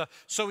offerings and stuff.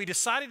 So he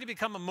decided to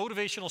become a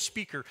motivational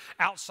speaker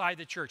outside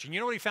the church. And you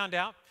know what he found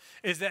out?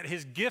 Is that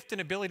his gift and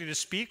ability to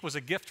speak was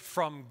a gift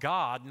from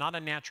God, not a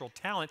natural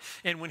talent.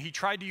 And when he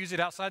tried to use it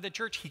outside the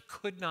church, he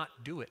could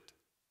not do it.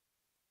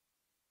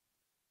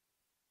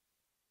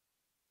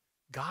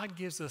 God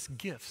gives us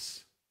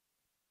gifts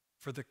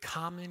for the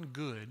common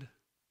good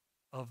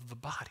of the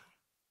body.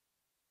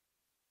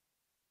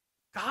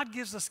 God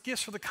gives us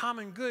gifts for the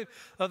common good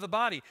of the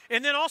body.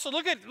 And then also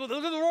look at the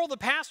role of the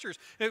pastors.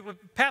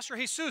 Pastor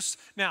Jesus.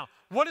 Now,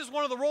 what is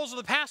one of the roles of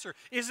the pastor?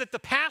 Is it the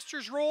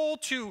pastor's role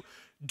to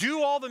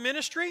do all the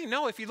ministry?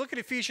 No, if you look at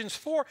Ephesians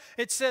 4,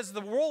 it says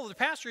the role of the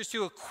pastor is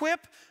to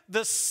equip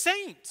the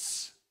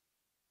saints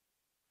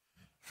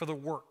for the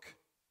work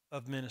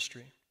of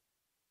ministry.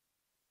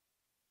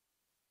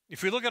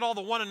 If we look at all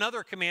the one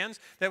another commands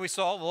that we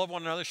saw, love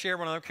one another, share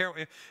one another,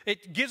 care,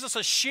 it gives us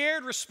a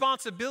shared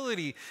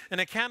responsibility and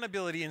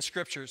accountability in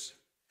scriptures.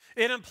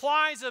 It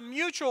implies a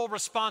mutual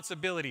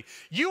responsibility.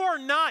 You are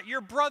not your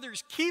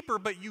brother's keeper,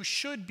 but you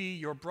should be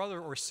your brother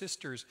or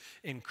sister's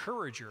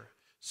encourager,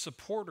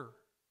 supporter.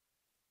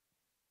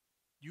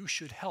 You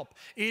should help.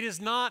 It is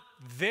not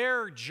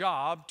their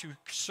job to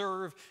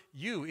serve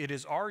you. It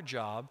is our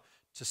job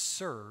to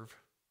serve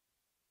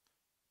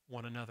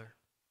one another.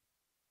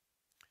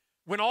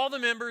 When all the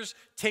members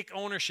take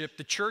ownership,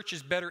 the church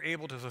is better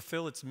able to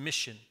fulfill its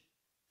mission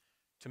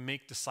to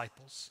make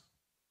disciples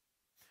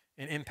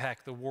and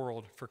impact the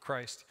world for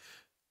Christ.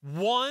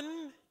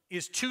 One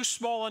is too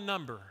small a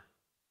number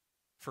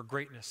for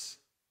greatness.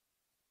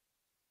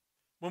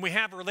 When we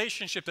have a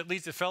relationship that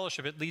leads to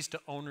fellowship, it leads to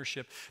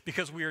ownership,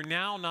 because we are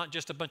now not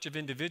just a bunch of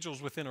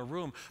individuals within a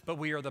room, but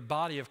we are the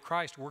body of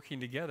Christ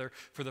working together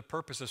for the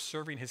purpose of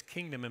serving his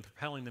kingdom and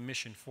propelling the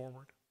mission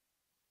forward.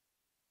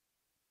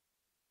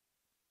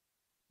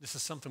 This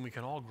is something we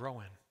can all grow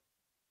in.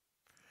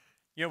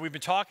 You know, we've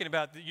been talking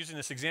about using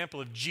this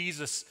example of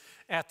Jesus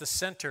at the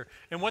center.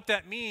 And what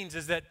that means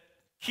is that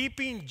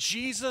keeping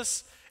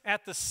Jesus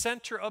at the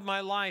center of my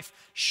life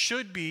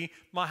should be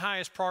my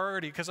highest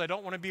priority, because I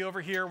don't want to be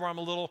over here where I'm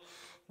a little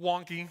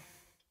wonky,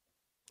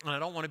 and I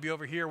don't want to be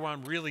over here where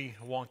I'm really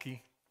wonky.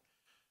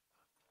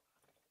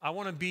 I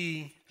want to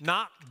be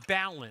not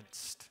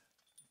balanced.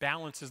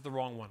 Balance is the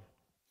wrong one.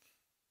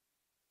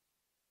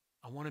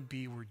 I want to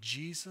be where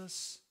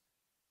Jesus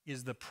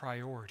is the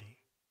priority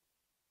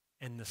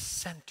and the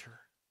center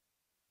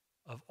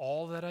of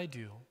all that I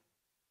do,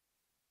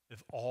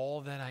 of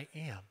all that I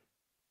am.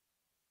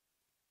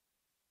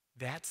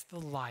 That's the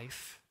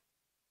life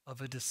of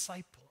a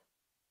disciple,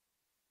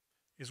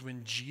 is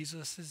when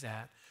Jesus is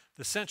at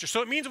the center.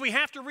 So it means we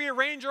have to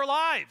rearrange our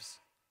lives.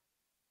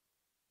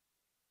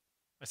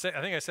 I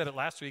think I said it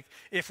last week.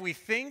 If we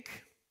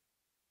think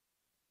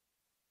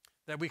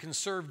that we can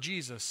serve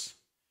Jesus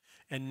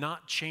and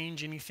not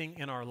change anything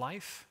in our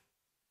life,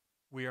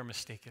 we are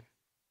mistaken.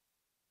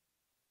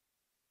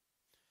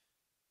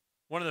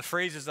 One of the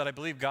phrases that I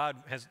believe God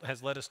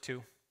has led us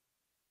to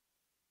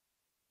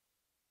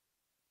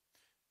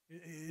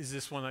is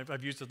this one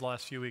I've used it the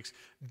last few weeks.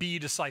 Be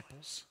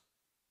disciples.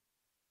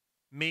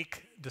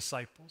 Make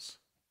disciples.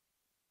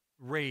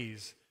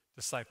 Raise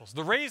disciples.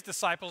 The raise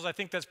disciples, I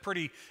think that's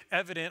pretty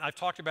evident. I've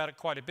talked about it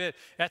quite a bit.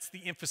 That's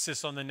the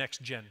emphasis on the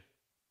next gen,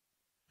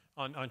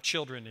 on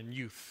children and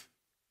youth,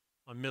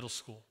 on middle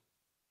school.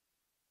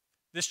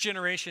 This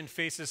generation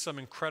faces some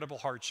incredible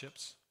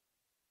hardships.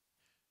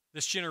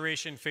 This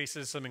generation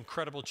faces some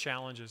incredible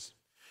challenges.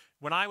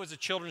 When I was a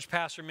children's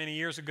pastor many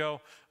years ago,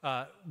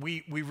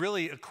 we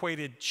really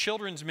equated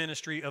children's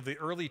ministry of the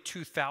early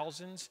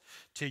 2000s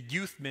to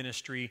youth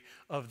ministry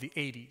of the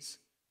 80s.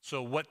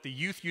 So what the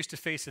youth used to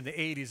face in the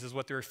 80s is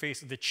what they were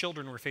facing, the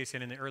children were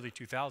facing in the early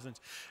 2000s.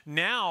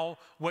 Now,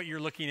 what you're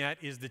looking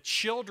at is the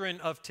children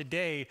of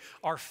today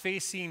are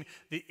facing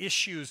the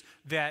issues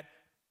that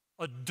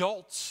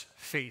adults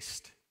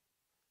faced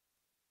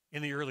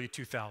in the early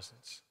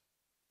 2000s.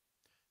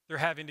 They're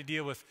having to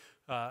deal with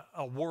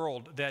a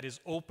world that is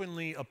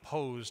openly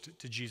opposed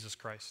to Jesus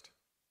Christ.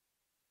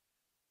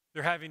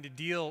 They're having to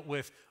deal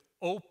with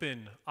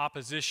open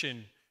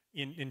opposition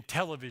in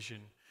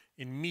television,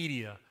 in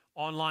media,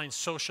 online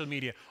social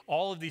media,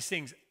 all of these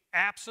things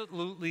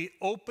absolutely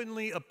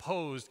openly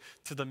opposed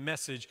to the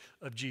message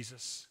of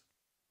Jesus.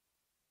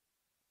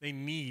 They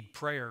need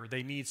prayer.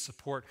 They need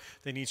support.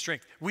 They need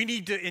strength. We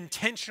need to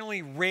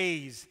intentionally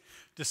raise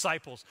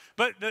disciples.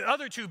 But the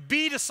other two,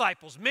 be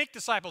disciples, make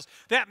disciples.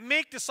 That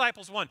make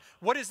disciples one.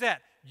 What is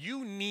that?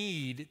 You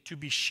need to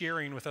be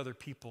sharing with other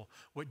people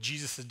what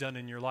Jesus has done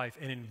in your life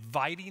and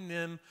inviting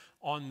them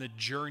on the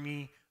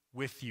journey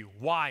with you.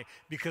 Why?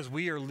 Because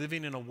we are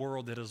living in a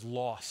world that is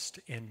lost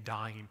and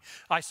dying.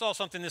 I saw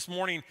something this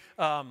morning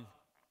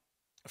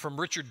from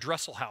Richard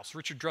Dresselhaus.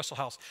 Richard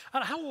Dresselhaus,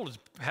 how old is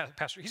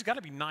Pastor? He's got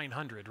to be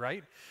 900,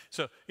 right?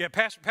 So, yeah,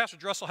 Pastor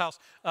Dresselhaus,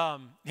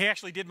 he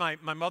actually did my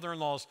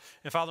mother-in-law's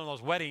and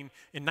father-in-law's wedding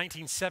in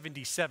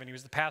 1977. He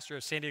was the pastor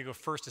of San Diego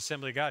First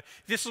Assembly of God.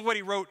 This is what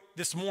he wrote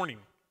this morning.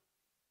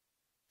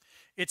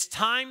 It's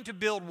time to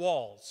build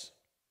walls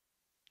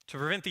to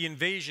prevent the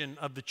invasion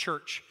of the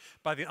church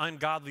by the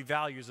ungodly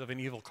values of an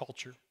evil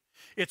culture.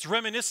 It's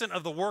reminiscent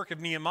of the work of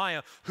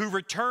Nehemiah, who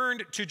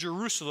returned to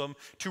Jerusalem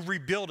to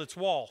rebuild its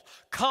wall.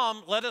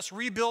 Come, let us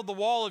rebuild the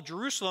wall of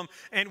Jerusalem,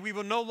 and we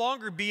will no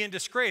longer be in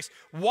disgrace.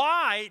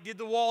 Why did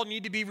the wall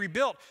need to be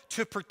rebuilt?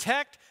 To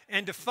protect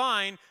and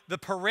define the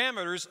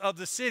parameters of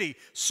the city.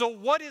 So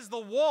what is the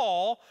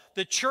wall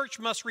the church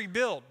must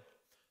rebuild?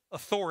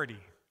 Authority,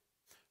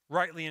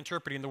 rightly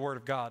interpreting the word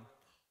of God.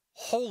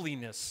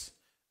 holiness,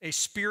 a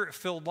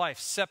spirit-filled life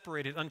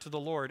separated unto the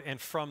Lord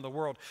and from the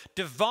world.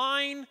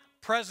 Divine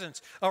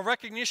presence, a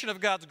recognition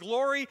of God's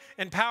glory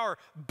and power,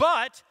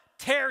 but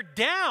tear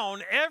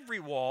down every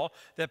wall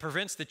that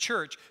prevents the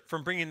church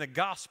from bringing the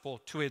gospel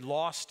to a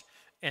lost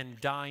and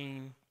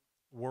dying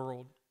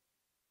world.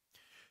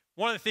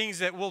 One of the things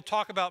that we'll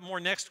talk about more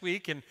next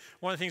week, and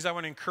one of the things I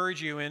want to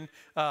encourage you in,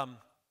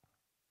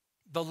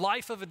 the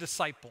life of a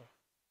disciple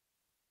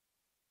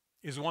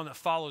is one that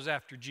follows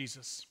after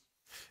Jesus.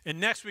 And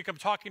next week I'm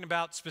talking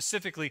about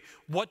specifically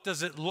what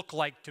does it look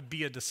like to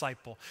be a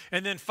disciple.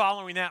 And then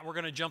following that, we're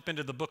going to jump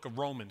into the book of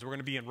Romans. We're going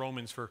to be in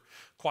Romans for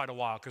quite a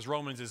while because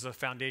Romans is a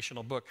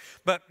foundational book.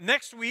 But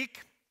next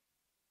week,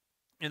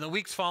 and the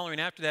weeks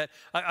following after that,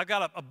 I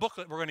got a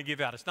booklet we're going to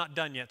give out. It's not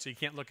done yet, so you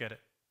can't look at it.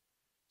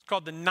 It's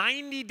called the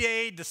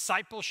 90-Day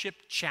Discipleship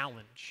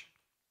Challenge.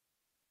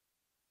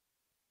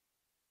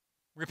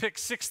 We're going to pick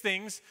 6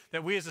 things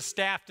that we as a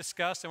staff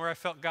discussed and where I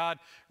felt God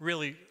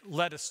really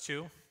led us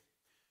to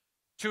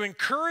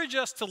encourage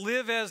us to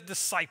live as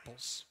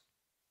disciples.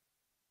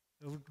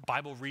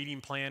 Bible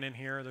reading plan in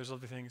here, there's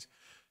other things.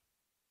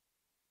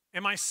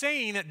 Am I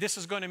saying that this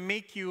is going to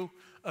make you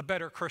a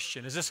better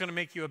Christian? Is this going to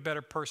make you a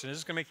better person? Is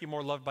this going to make you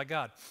more loved by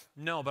God?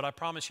 No, but I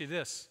promise you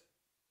this.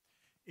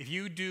 If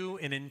you do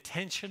an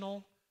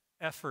intentional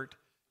effort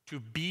to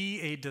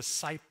be a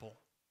disciple,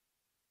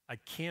 I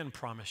can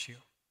promise you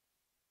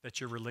that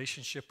your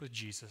relationship with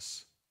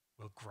Jesus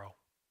will grow.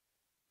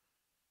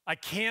 I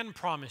can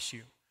promise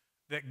you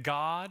that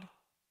God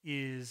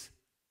is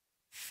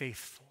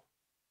faithful.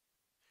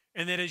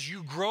 And that as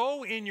you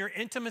grow in your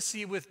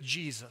intimacy with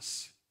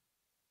Jesus,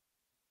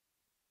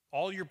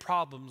 all your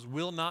problems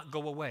will not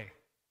go away.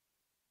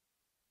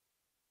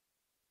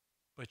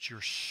 But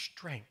your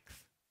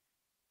strength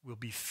will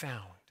be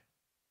found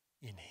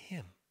in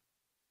Him.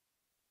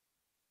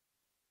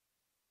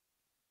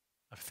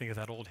 I think of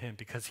that old hymn,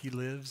 because He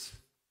lives,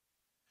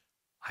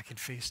 I can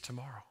face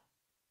tomorrow.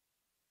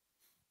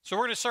 So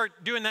we're going to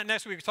start doing that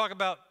next week. We talk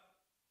about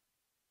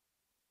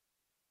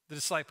the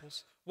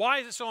disciples. Why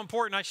is it so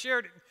important? I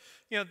shared,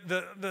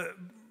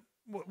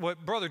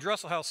 what Brother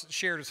Dresselhaus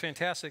shared is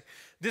fantastic.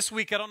 This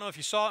week, I don't know if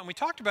you saw it, and we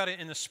talked about it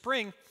in the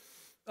spring,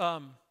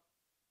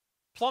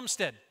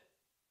 Plumstead,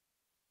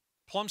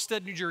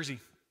 New Jersey.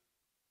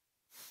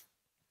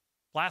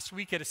 Last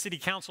week at a city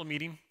council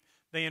meeting,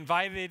 they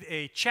invited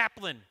a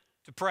chaplain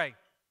to pray.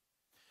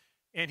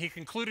 And he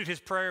concluded his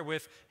prayer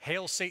with,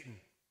 "Hail Satan."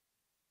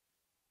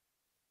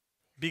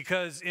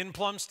 Because in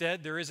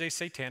Plumstead, there is a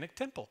satanic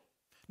temple.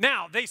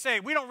 Now, they say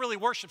we don't really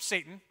worship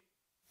Satan,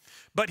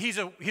 but he's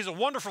a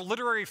wonderful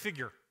literary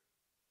figure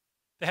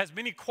that has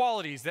many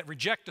qualities that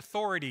reject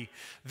authority,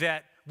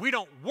 that we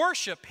don't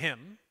worship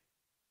him,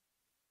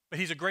 but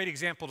he's a great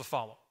example to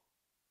follow.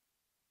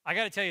 I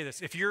got to tell you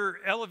this. If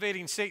you're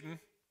elevating Satan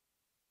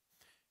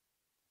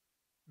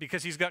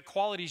because he's got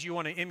qualities you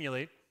want to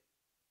emulate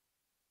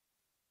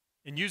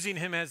and using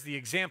him as the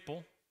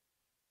example,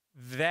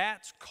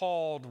 that's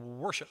called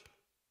worship.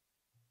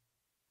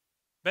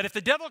 But if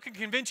the devil can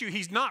convince you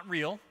he's not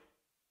real,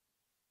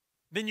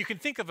 then you can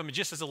think of him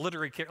just as a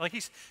literary character. Like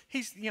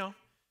he's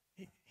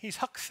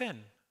Huck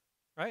Finn,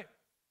 right?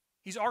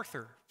 He's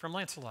Arthur from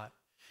Lancelot.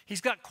 He's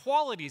got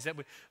qualities that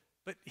would,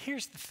 but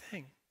here's the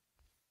thing.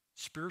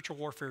 Spiritual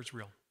warfare is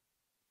real.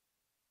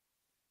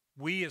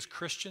 We as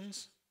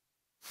Christians,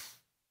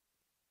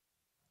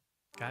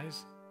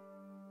 guys,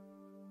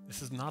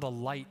 this is not a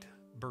light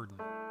burden.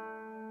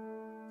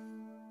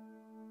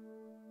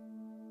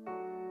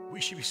 We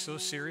should be so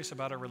serious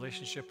about our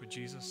relationship with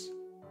Jesus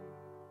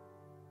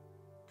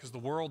because the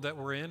world that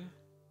we're in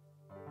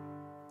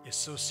is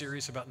so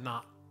serious about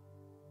not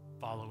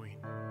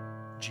following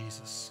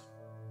Jesus.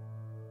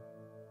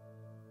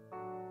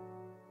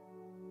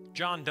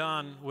 John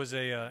Donne was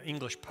an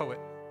English poet.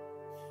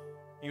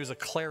 He was a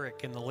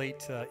cleric in the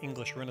late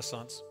English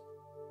Renaissance.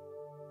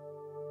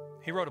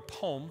 He wrote a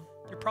poem.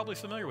 You're probably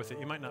familiar with it.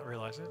 You might not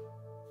realize it.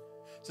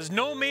 It says,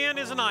 "No man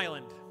is an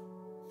island,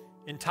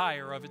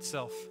 entire of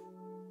itself.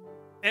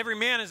 Every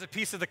man is a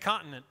piece of the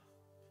continent,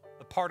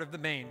 a part of the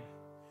main.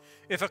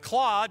 If a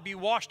clod be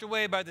washed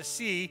away by the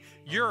sea,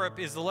 Europe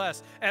is the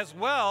less, as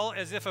well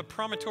as if a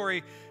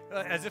promontory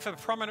were,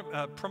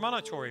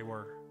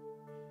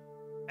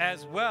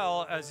 as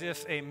well as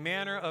if a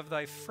manor of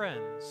thy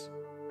friends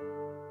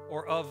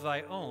or of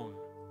thy own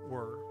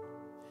were.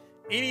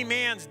 Any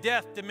man's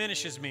death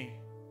diminishes me,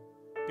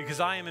 because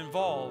I am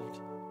involved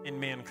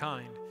in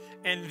mankind,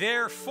 and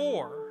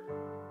therefore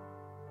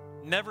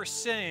never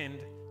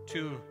send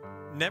to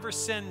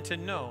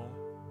know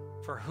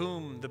for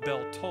whom the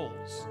bell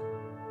tolls.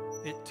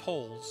 It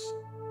tolls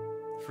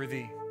for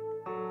thee."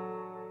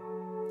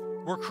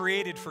 We're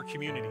created for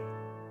community.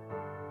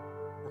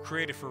 We're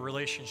created for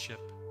relationship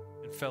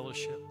and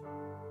fellowship.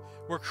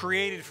 We're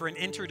created for an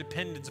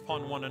interdependence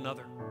upon one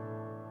another.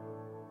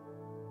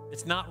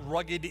 It's not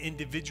rugged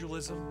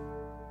individualism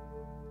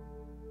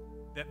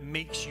that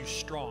makes you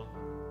strong.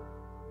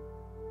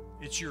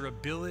 It's your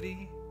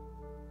ability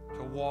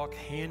to walk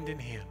hand in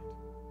hand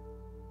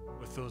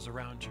with those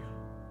around you.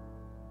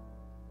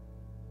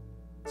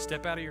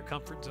 Step out of your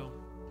comfort zone.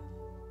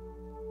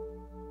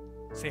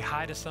 Say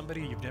hi to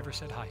somebody you've never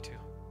said hi to.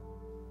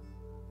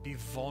 Be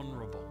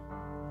vulnerable.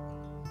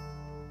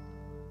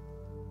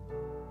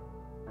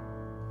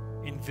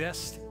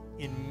 Invest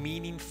in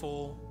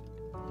meaningful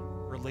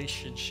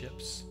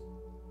relationships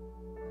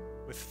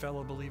with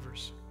fellow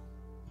believers.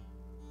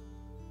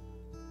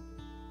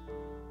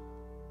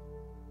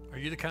 Are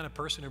you the kind of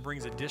person who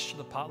brings a dish to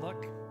the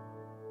potluck,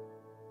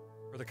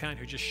 or the kind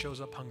who just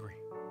shows up hungry?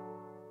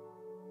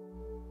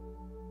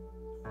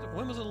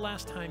 When was the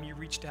last time you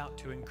reached out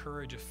to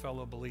encourage a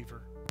fellow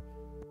believer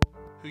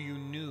who you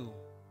knew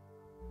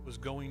was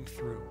going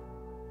through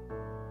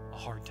a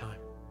hard time?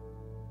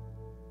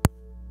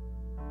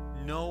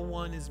 No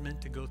one is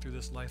meant to go through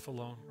this life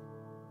alone.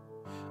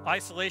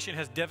 Isolation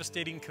has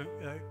devastating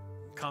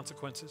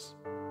consequences.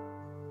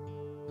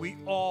 We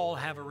all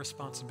have a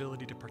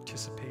responsibility to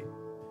participate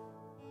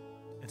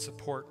and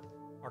support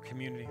our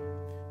community.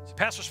 So,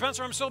 Pastor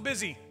Spencer, I'm so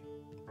busy.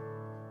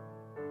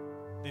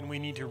 Then we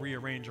need to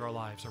rearrange our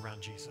lives around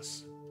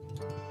Jesus.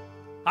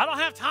 I don't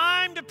have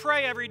time to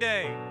pray every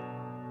day.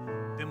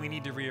 Then we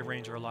need to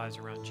rearrange our lives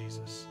around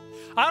Jesus.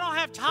 I don't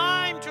have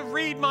time to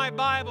read my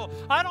Bible.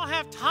 I don't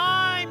have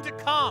time to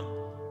come.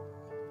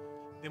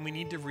 Then we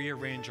need to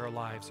rearrange our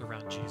lives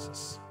around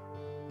Jesus.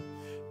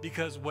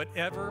 Because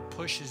whatever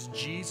pushes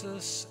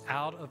Jesus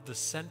out of the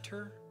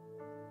center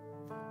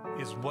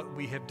is what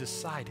we have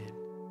decided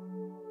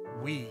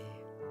we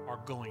are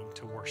going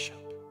to worship.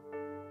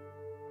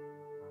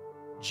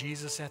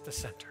 Jesus at the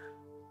center.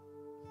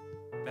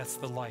 That's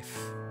the life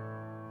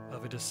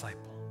of a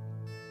disciple.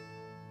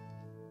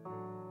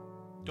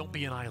 Don't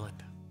be an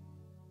island.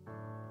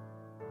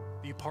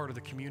 Be a part of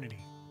the community.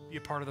 Be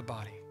a part of the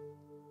body.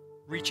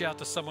 Reach out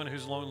to someone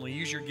who's lonely.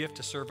 Use your gift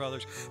to serve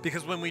others.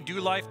 Because when we do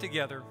life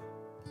together,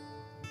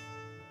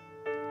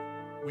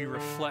 we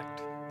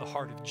reflect the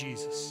heart of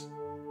Jesus,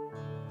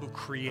 who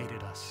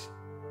created us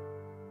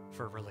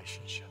for a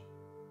relationship.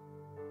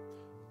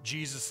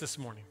 Jesus, this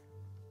morning,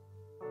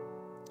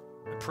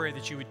 I pray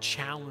that you would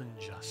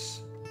challenge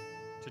us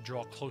to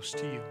draw close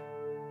to you.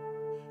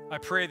 I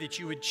pray that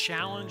you would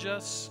challenge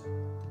us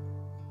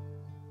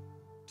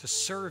to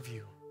serve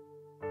you,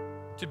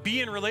 to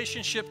be in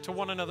relationship to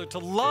one another, to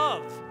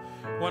love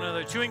one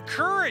another, to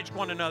encourage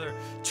one another,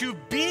 to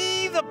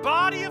be the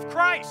body of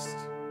Christ,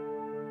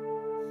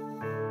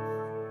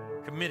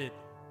 committed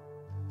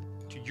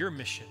to your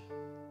mission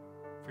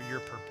for your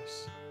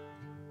purpose.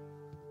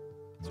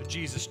 So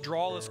Jesus,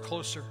 draw us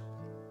closer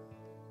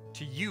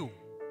to you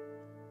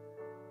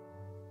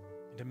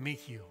and to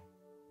make you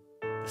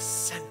the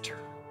center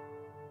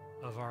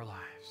of our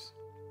lives.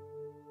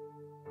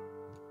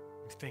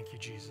 We thank you,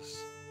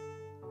 Jesus.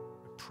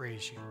 We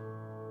praise you.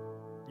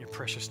 In your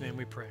precious name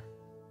we pray.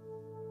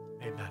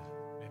 Amen.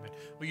 Amen.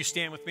 Will you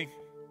stand with me?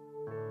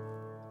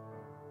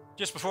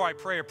 Just before I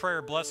pray a prayer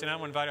of blessing, I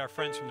want to invite our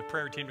friends from the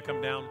prayer team to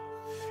come down.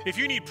 If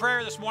you need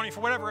prayer this morning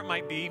for whatever it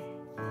might be,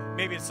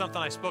 maybe it's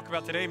something I spoke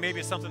about today, maybe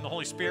it's something the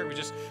Holy Spirit was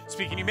just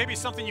speaking to you, maybe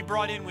it's something you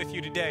brought in with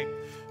you today,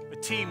 the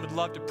team would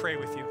love to pray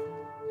with you.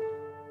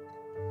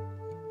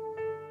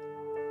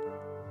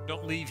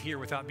 Don't leave here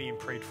without being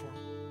prayed for.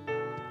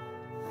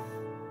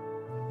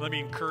 Let me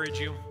encourage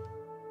you.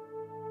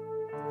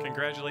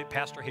 Congratulate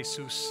Pastor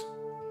Jesus.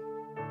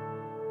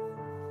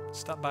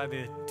 Stop by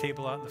the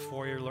table out in the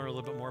foyer, learn a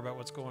little bit more about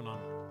what's going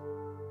on.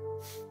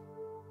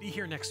 Be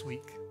here next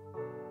week.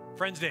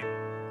 Friends Day.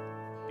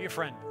 Be a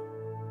friend.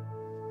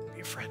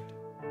 Be a friend.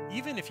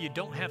 Even if you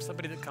don't have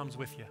somebody that comes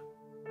with you,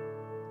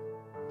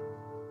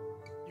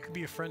 you can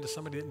be a friend to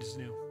somebody that is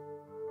new.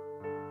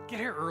 Get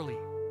here early.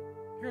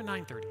 Here at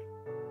 9:30.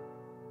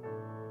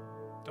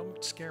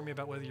 Don't scare me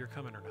about whether you're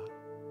coming or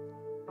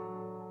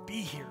not.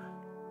 Be here.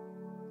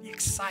 Be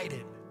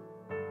excited.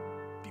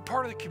 Be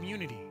part of the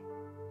community.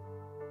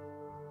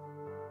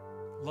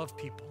 Love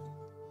people.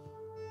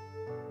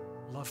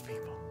 Love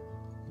people.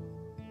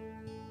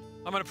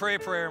 I'm going to pray a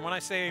prayer, and when I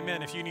say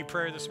amen, if you need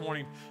prayer this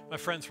morning, my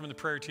friends from the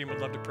prayer team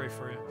would love to pray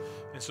for you.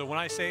 And so when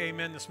I say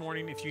amen this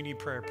morning, if you need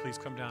prayer, please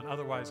come down.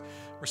 Otherwise,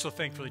 we're so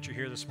thankful that you're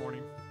here this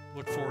morning.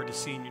 Look forward to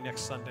seeing you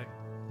next Sunday.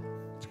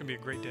 It's going to be a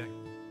great day.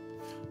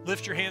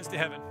 Lift your hands to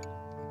heaven.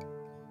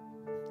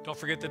 Don't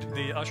forget that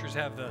the ushers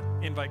have the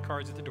invite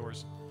cards at the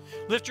doors.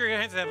 Lift your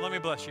hands to heaven. Let me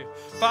bless you.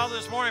 Father,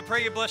 this morning I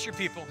pray you bless your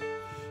people.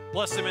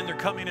 Bless them in their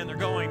coming and their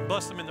going.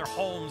 Bless them in their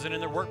homes and in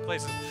their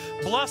workplaces.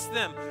 Bless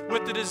them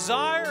with the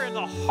desire and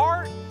the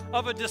heart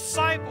of a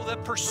disciple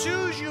that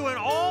pursues you in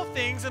all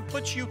things and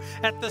puts you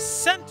at the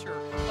center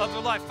of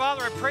their life.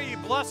 Father, I pray you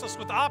bless us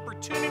with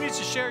opportunities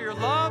to share your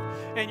love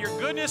and your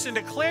goodness and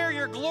declare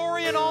your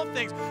glory in all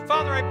things.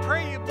 Father, I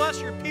pray you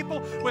bless your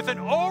people with an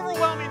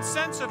overwhelming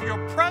sense of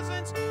your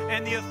presence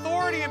and the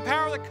authority and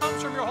power that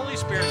comes from your Holy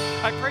Spirit.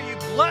 I pray you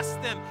bless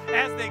them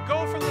as they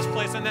go from this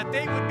place and that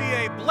they would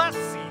be a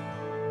blessing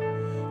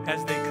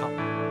as they come.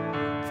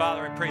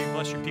 Father, I pray you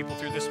bless your people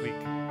through this week.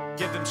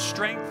 Give them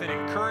strength and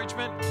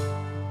encouragement.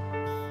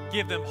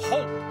 Give them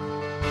hope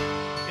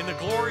in the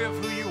glory of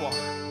who you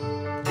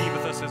are. Be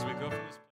with us as we go.